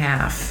and a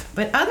half.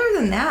 But other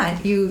than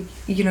that,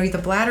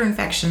 the bladder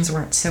infections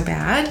weren't so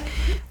bad.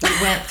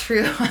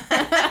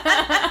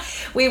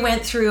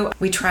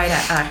 We tried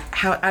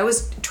I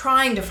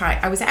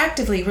was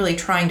actively really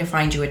trying to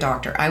find you a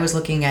doctor. I was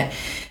looking at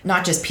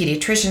not just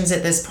pediatricians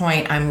at this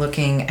point. I'm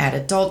looking at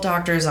adult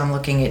doctors. I'm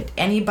looking at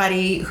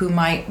anybody who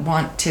might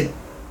want to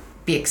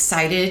be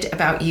excited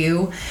about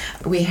you.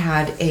 We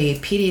had a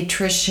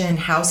pediatrician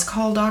house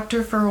call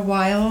doctor for a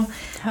while.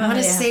 I want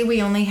to say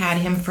we only had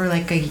him for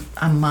like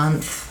a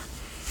month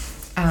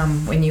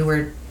when you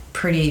were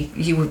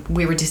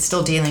we were just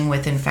still dealing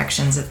with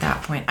infections at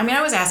that point.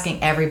 I was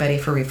asking everybody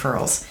for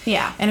referrals.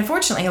 Yeah. And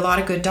unfortunately, a lot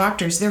of good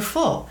doctors, they're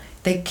full.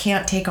 They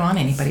can't take on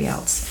anybody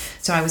else.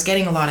 So I was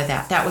getting a lot of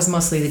that. That was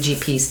mostly the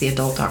GPs, the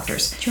adult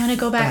doctors. Do you want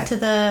to go back to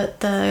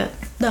the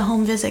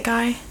home visit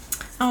guy?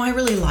 Oh, I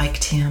really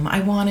liked him. I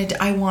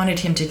wanted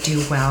him to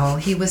do well.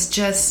 He was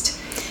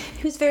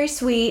very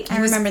sweet. I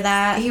remember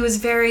that. He was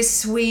very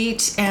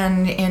sweet,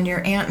 and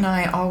your aunt and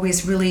I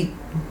always really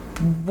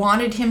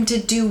wanted him to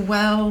do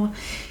well.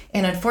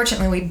 And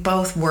unfortunately, we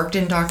both worked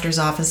in doctors'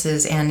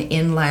 offices and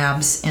in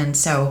labs, and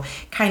so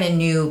kind of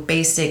knew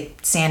basic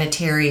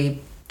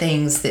sanitary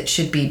things that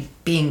should be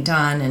being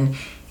done, and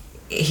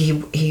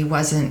he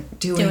wasn't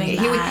doing it.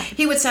 That.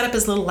 He would set up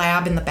his little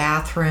lab in the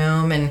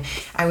bathroom, and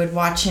I would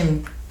watch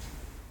him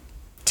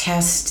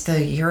test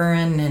the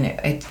urine, and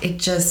it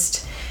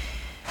just...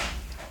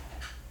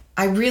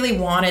 I really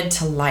wanted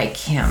to like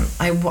him.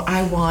 I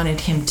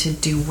wanted him to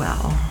do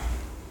well.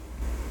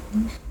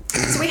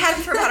 So we had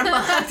him for about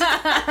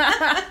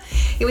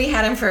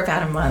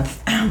a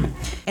month.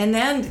 And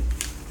then,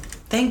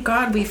 thank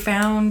God, we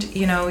found,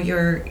 your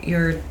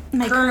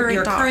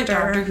current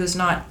doctor who's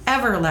not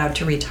ever allowed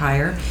to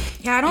retire.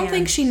 Yeah, I don't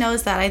think she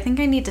knows that. I think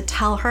I need to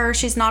tell her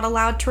she's not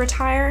allowed to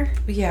retire.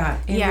 Yeah.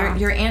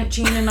 And your Aunt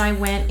Jean and I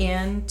went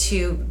in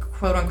to,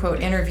 quote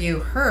unquote,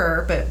 interview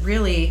her, but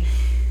really...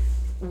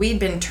 we'd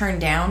been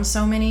turned down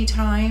so many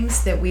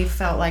times that we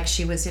felt like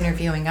she was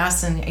interviewing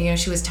us, and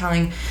she was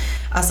telling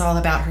us all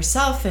about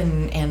herself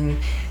and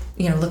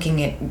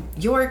looking at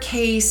your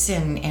case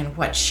and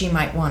what she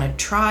might want to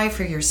try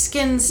for your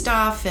skin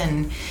stuff,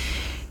 and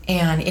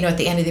at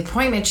the end of the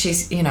appointment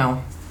she's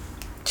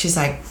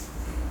like,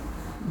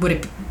 would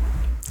it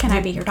Can I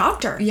be your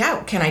doctor?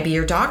 Yeah, can I be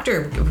your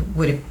doctor?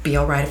 Would it be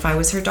all right if I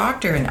was her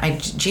doctor?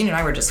 And Jean and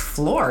I were just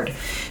floored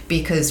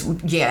because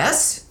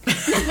yes.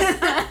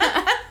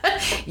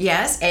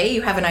 Yes, A,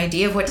 you have an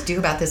idea of what to do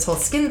about this whole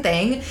skin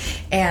thing,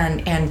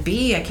 and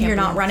B, I can't. You're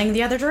not running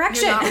the other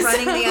direction. You're not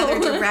running the other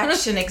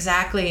direction,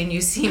 exactly, and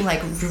you seem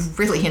like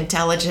really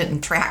intelligent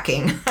and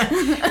tracking,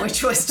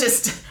 which was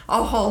just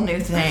a whole new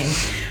thing.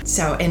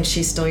 So, and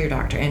she's still your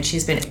doctor, and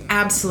she's been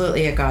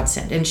absolutely a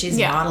godsend, and she's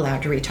not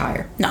allowed to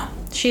retire. No,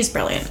 she's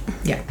brilliant.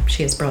 Yeah,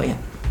 she is brilliant.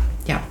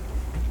 Yeah.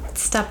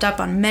 Stepped up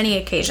on many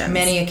occasions.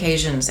 Many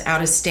occasions,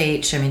 out of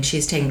state. I mean,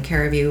 she's taken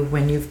care of you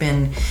when you've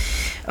been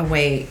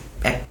away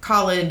at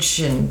college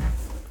and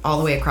all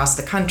the way across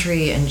the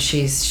country, and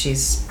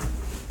she's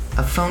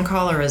a phone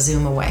call or a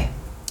Zoom away.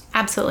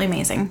 Absolutely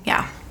amazing.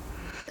 Yeah.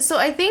 So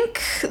I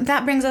think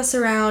that brings us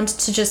around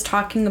to just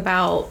talking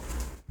about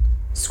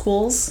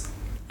schools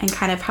and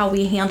kind of how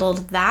we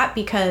handled that,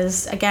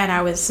 because again,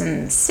 I was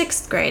in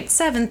 6th grade,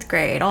 7th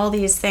grade, all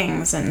these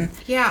things, and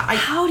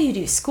how do you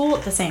do school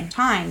at the same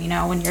time,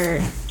 when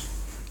you're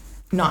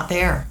not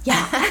there?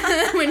 Yeah.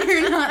 When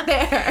you're not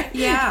there.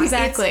 Yeah.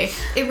 Exactly.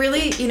 It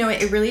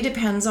really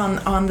depends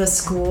on the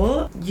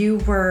school. You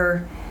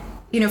were,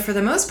 for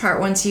the most part,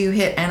 once you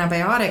hit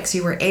antibiotics,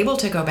 you were able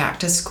to go back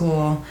to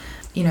school,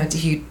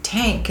 you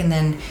tank, and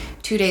then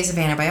 2 days of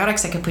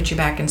antibiotics, I could put you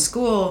back in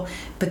school,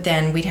 but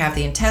then we'd have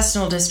the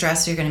intestinal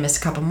distress, so you're going to miss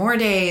a couple more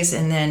days,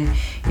 and then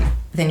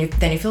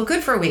you feel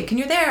good for a week, and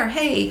you're there,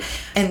 hey,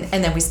 and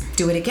then we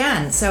do it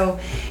again. So,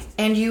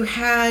 and you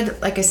had,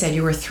 like I said,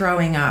 you were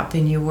throwing up,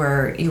 and you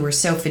were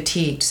so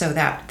fatigued. So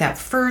that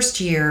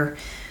first year,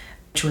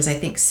 which was I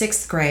think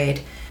 6th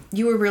grade,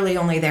 you were really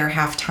only there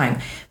half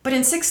time. But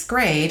in 6th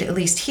grade, at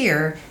least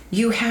here,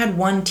 you had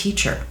one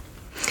teacher.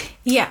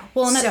 Yeah.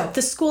 Well,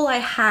 the school I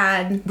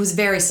had was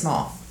very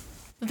small.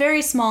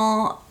 Very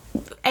small,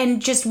 and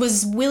just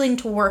was willing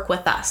to work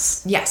with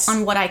us. Yes.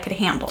 On what I could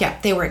handle. Yeah.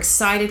 They were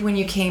excited when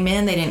you came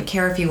in. They didn't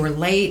care if you were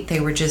late.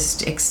 They were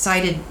just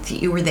excited that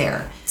you were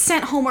there.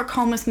 Sent homework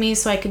home with me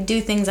so I could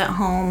do things at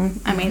home.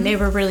 I mean, they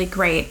were really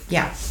great.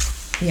 Yeah.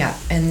 Yeah.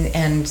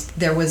 And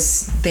there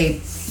was, they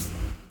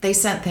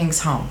sent things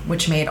home,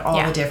 which made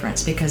all the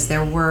difference, because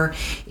there were,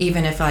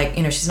 even if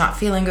she's not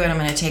feeling good, I'm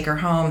going to take her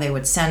home, they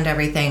would send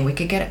everything. We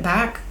could get it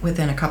back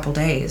within a couple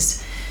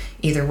days,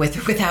 either with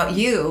or without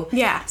you.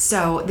 Yeah.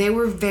 So they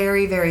were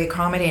very, very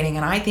accommodating,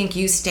 and I think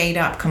you stayed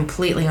up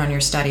completely on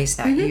your studies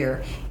that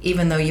year,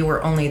 even though you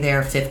were only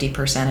there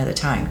 50% of the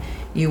time.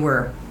 You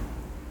were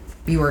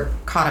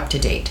caught up to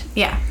date.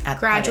 Yeah.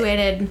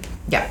 Graduated.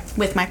 Yeah.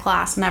 With my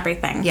class and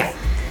everything. Yeah.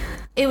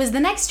 It was the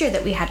next year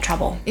that we had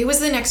trouble. It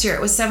was the next year.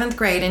 It was 7th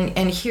grade,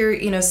 and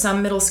here,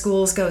 some middle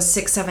schools go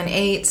 6, 7,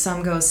 8,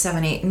 some go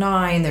 7, 8,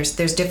 9.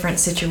 There's different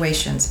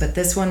situations, but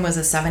this one was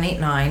a 7, 8,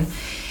 9,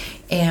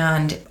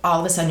 and all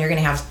of a sudden you're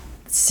going to have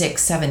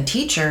 6, 7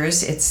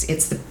 teachers.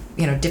 It's the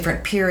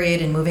different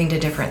period and moving to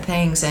different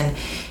things,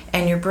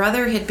 and your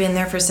brother had been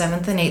there for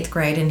 7th and 8th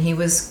grade, and he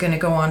was going to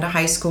go on to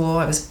high school.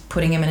 I was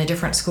putting him in a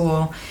different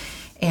school,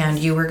 and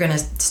you were going to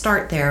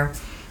start there.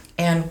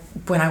 And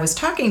when I was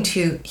talking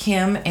to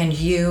him and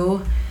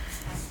you,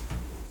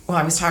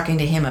 I was talking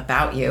to him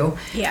about you.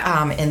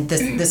 Yeah. And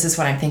this is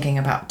what I'm thinking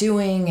about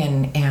doing.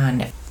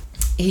 And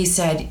he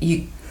said,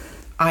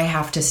 I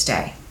have to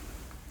stay.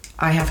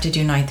 I have to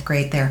do 9th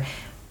grade there.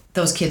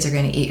 Those kids are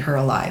going to eat her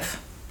alive.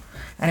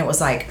 And it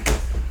was like,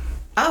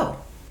 oh,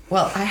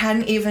 well, I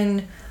hadn't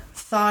even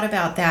thought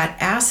about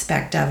that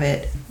aspect of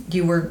it.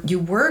 You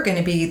were going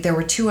to be, there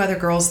were 2 other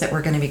girls that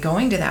were going to be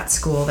going to that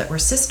school that were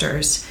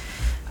sisters.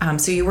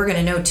 So you were going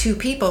to know 2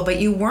 people, but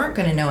you weren't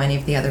going to know any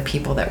of the other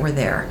people that were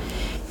there.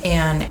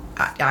 And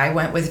I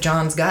went with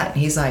John's gut.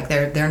 He's like,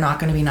 they're not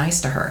going to be nice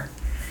to her.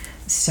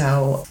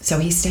 So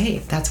he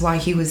stayed. That's why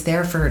he was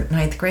there for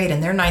 9th grade.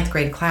 And their 9th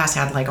grade class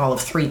had like all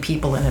of 3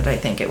 people in it, I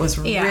think. It was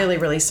really,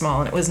 really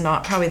small. And it was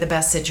not probably the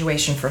best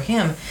situation for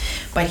him.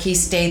 But he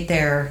stayed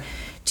there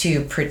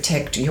to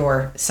protect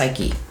your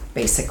psyche,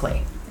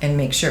 basically, and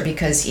make sure,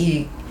 because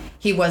he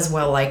was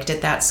well liked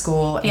at that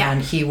school,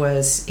 and he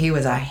was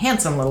a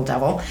handsome little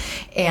devil,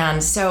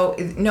 and so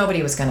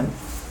nobody was gonna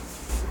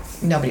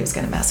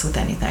mess with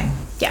anything.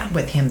 Yeah,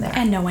 with him there,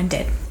 and no one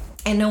did.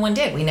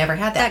 We never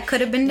had that. That could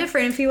have been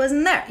different if he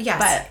wasn't there. Yes,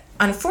 but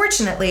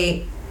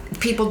unfortunately,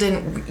 people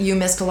didn't. You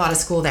missed a lot of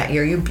school that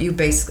year. You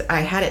basically,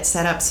 I had it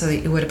set up so that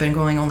you would have been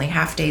going only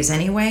half days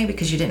anyway,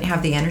 because you didn't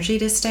have the energy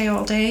to stay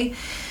all day.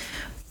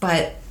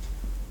 But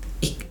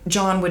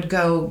John would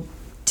go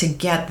to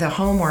get the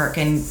homework,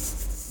 and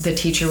the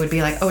teacher would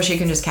be like, oh, she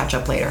can just catch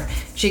up later.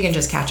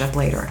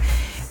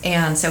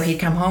 And so he'd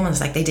come home and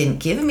was like, they didn't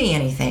give me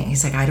anything.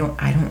 He's like, I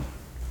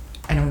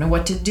don't know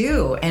what to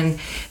do. And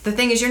the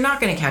thing is, you're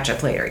not going to catch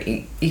up later.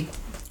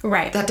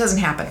 Right. That doesn't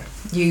happen.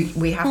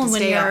 We have to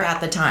stay up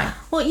at the time.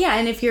 Well, yeah,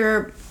 and if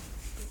you're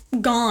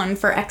gone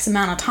for X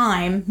amount of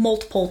time,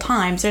 multiple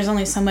times, there's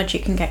only so much you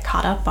can get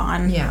caught up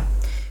on. Yeah.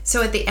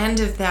 So at the end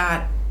of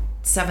that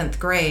 7th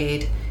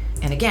grade,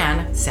 and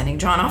again, sending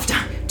John off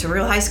to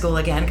real high school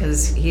again,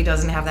 because he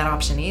doesn't have that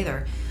option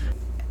either,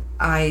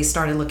 I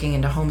started looking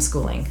into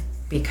homeschooling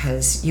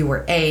because you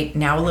were A,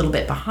 now a little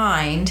bit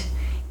behind,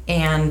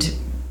 and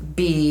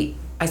B,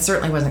 I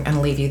certainly wasn't going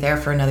to leave you there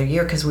for another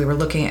year because we were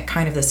looking at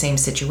kind of the same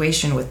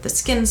situation with the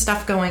skin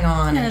stuff going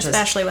on. And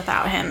especially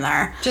without him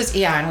there.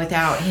 And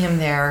without him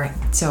there.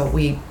 So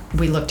we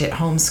looked at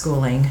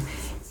homeschooling.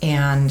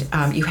 And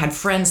you had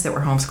friends that were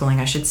homeschooling,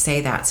 I should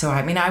say that. So,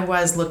 I mean, I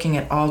was looking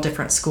at all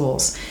different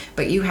schools.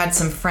 But you had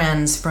some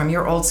friends from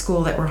your old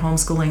school that were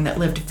homeschooling that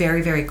lived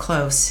very, very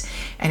close.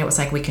 And it was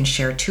like we can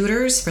share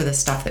tutors for the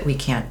stuff that we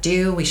can't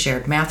do. We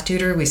shared math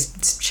tutor. We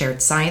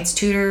shared science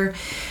tutor.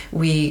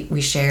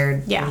 We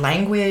shared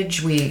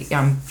language. We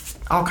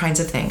all kinds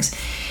of things.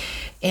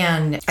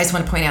 And I just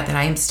want to point out that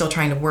I am still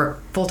trying to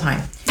work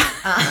full-time.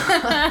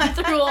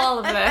 Through all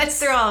of this.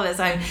 Through all of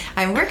this.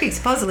 I'm working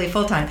supposedly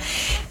full-time.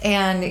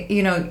 And,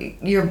 you know,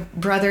 your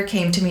brother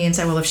came to me and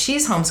said, well, if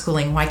she's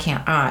homeschooling, why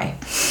can't I?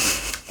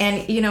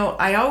 And, you know,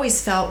 I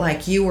always felt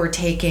like you were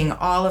taking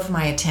all of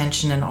my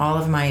attention and all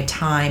of my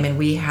time, and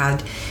we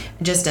had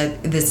just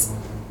this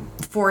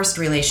forced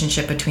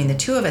relationship between the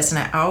two of us. And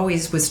I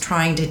always was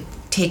trying to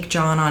take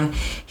John on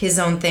his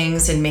own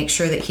things and make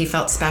sure that he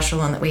felt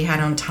special and that we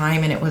had own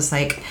time. And it was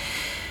like,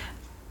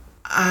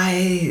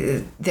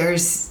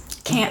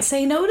 can't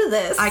say no to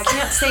this. I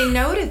can't say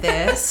no to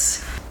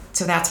this.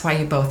 So that's why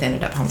you both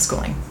ended up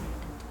homeschooling.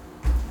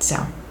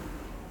 So,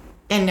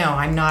 and no,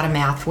 I'm not a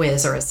math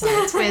whiz or a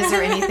science whiz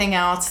or anything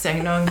else. I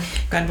know,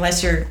 God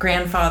bless your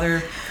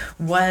grandfather,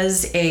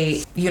 was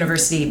a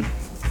university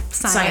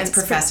science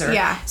professor.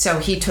 Yeah. So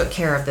he took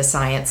care of the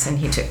science, and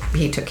he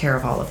took care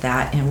of all of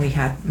that, and we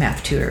had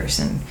math tutors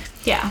and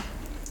yeah.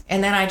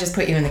 And then I just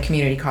put you in the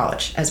community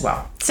college as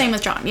well. Same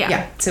with John, yeah.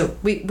 Yeah. So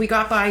we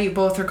got by. You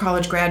both are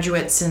college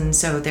graduates, and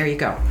so there you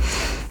go.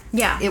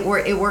 Yeah.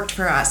 It worked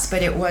for us,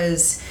 but it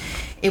was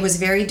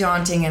very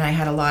daunting, and I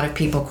had a lot of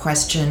people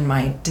question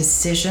my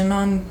decision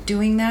on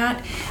doing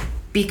that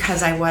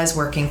because I was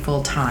working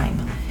full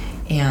time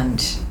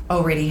and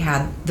already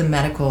had the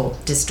medical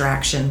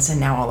distractions, and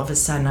now all of a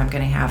sudden I'm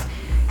going to have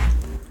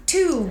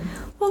two.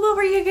 Well, what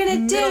were you going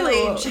to do?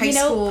 Middle-aged high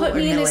school put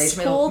me in a middle-aged,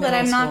 school that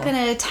I'm not school.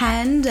 going to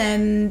attend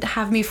and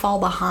have me fall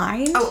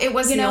behind? Oh, it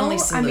was the only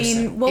solution.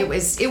 I mean, well,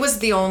 it was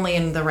the only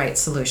and the right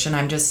solution.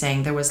 I'm just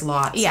saying there was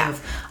lots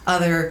of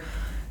other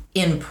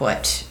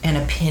input and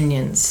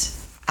opinions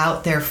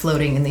out there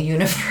floating in the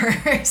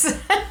universe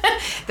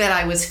that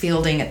I was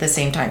fielding at the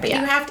same time. But you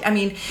have to, I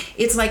mean,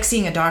 it's like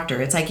seeing a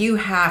doctor. It's like you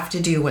have to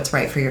do what's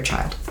right for your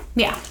child.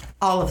 Yeah.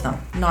 All of them,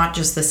 not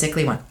just the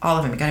sickly one. All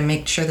of them. You got to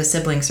make sure the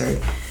siblings are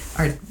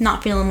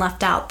not feeling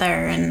left out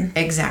there. And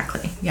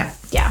exactly. Yeah.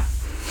 Yeah.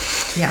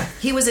 Yeah.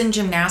 He was in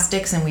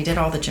gymnastics, and we did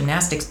all the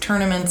gymnastics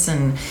tournaments,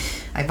 and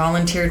I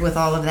volunteered with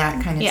all of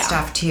that kind of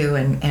stuff too.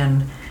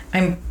 And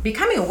I'm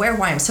becoming aware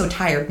why I'm so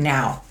tired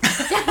now.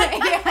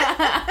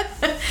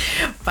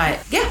 But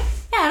yeah.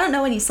 Yeah, I don't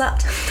know when you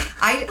slept.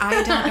 I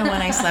don't know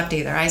when I slept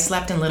either. I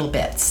slept in little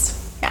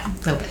bits. Yeah.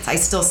 Little bits. I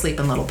still sleep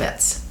in little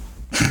bits.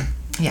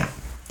 Yeah.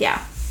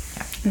 Yeah.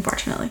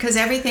 Unfortunately. Because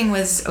everything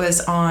was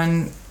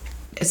on,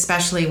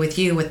 especially with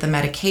you, with the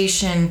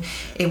medication,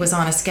 it was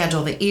on a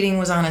schedule. The eating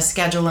was on a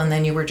schedule, and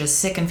then you were just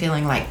sick and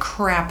feeling like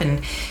crap.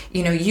 And,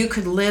 you know, you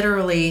could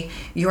literally,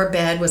 your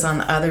bed was on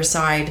the other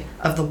side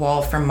of the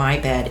wall from my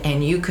bed,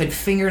 and you could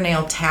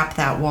fingernail tap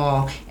that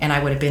wall, and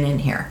I would have been in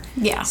here.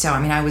 Yeah. So,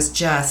 I mean, I was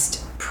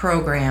just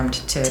programmed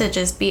to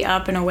just be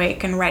up and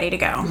awake and ready to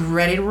go.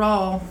 Ready to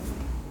roll.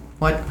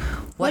 What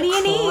do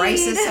you need?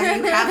 Crisis are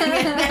you having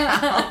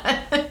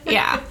now?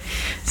 Yeah.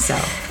 So,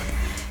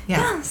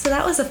 yeah. So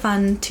that was a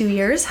fun 2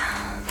 years.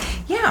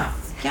 Yeah.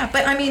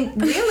 But I mean,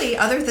 really,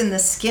 other than the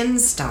skin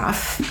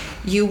stuff,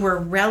 you were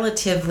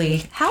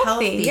relatively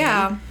healthy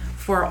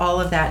for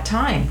all of that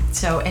time.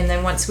 So, and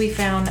then once we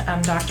found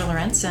Dr.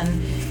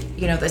 Lorenzen,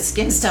 you know, the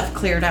skin stuff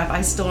cleared up.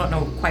 I still don't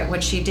know quite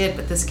what she did,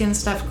 but the skin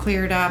stuff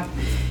cleared up.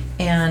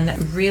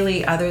 And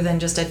really, other than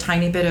just a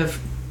tiny bit of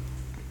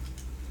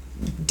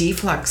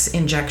deflux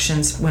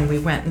injections when we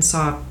went and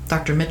saw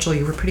Dr. Mitchell,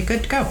 you were pretty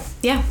good to go.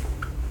 Yeah.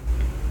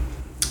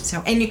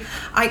 So, and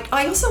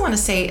I also want to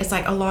say, it's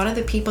like a lot of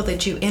the people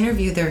that you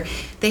interview there,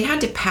 they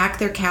had to pack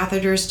their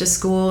catheters to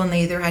school, and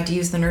they either had to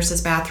use the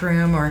nurse's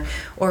bathroom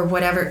or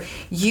whatever.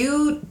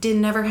 You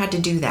never had to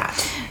do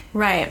that.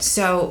 Right.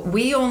 So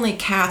we only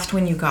cathed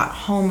when you got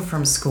home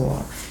from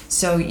school.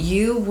 So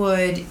you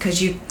would,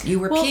 because you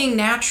were peeing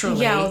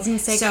naturally. Yeah, I was going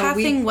to say,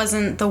 cathing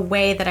wasn't the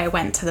way that I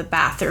went to the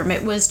bathroom.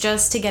 It was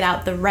just to get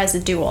out the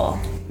residual.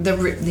 The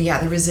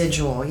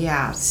residual,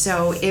 yeah.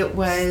 So it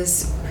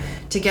was,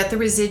 to get the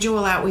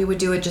residual out, we would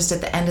do it just at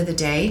the end of the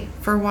day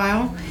for a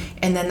while.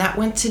 And then that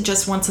went to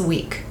just once a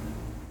week.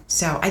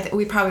 So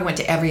we probably went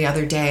to every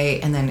other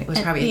day, and then it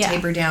was probably a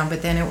taper down.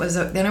 But then it was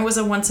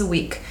a once a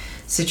week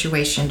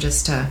situation,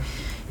 just to,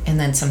 and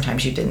then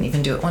sometimes you didn't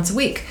even do it once a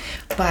week.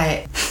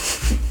 But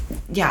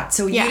yeah,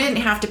 so you didn't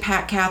have to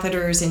pack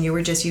catheters, and you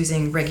were just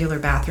using regular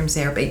bathrooms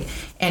there. But,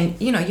 and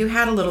you know, you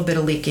had a little bit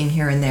of leaking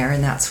here and there,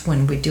 and that's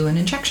when we do an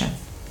injection.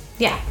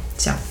 Yeah.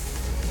 So.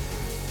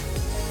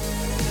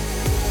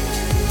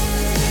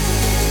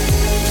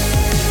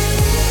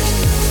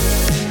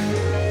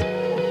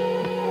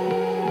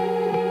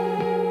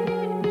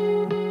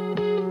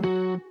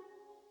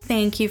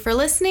 Thank you for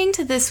listening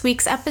to this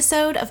week's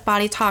episode of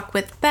Body Talk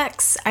with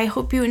Bex. I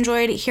hope you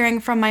enjoyed hearing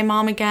from my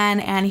mom again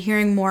and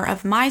hearing more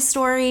of my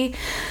story.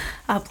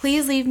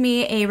 Please leave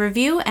me a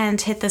review and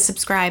hit the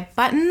subscribe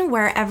button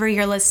wherever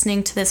you're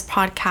listening to this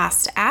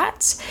podcast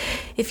at.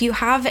 If you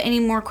have any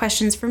more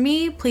questions for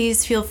me,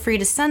 please feel free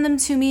to send them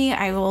to me.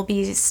 I will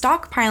be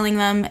stockpiling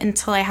them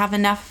until I have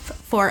enough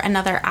for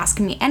another Ask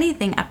Me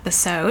Anything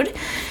episode.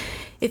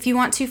 If you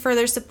want to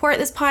further support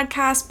this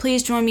podcast,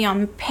 please join me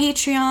on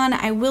Patreon.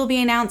 I will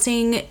be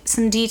announcing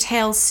some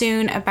details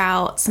soon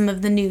about some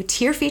of the new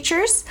tier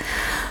features.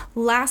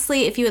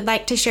 Lastly, if you would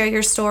like to share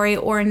your story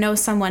or know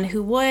someone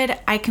who would,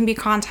 I can be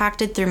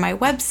contacted through my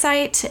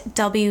website,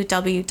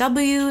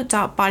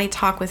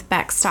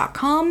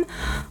 www.bodytalkwithbex.com,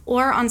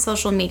 or on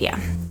social media.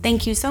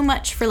 Thank you so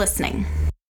much for listening.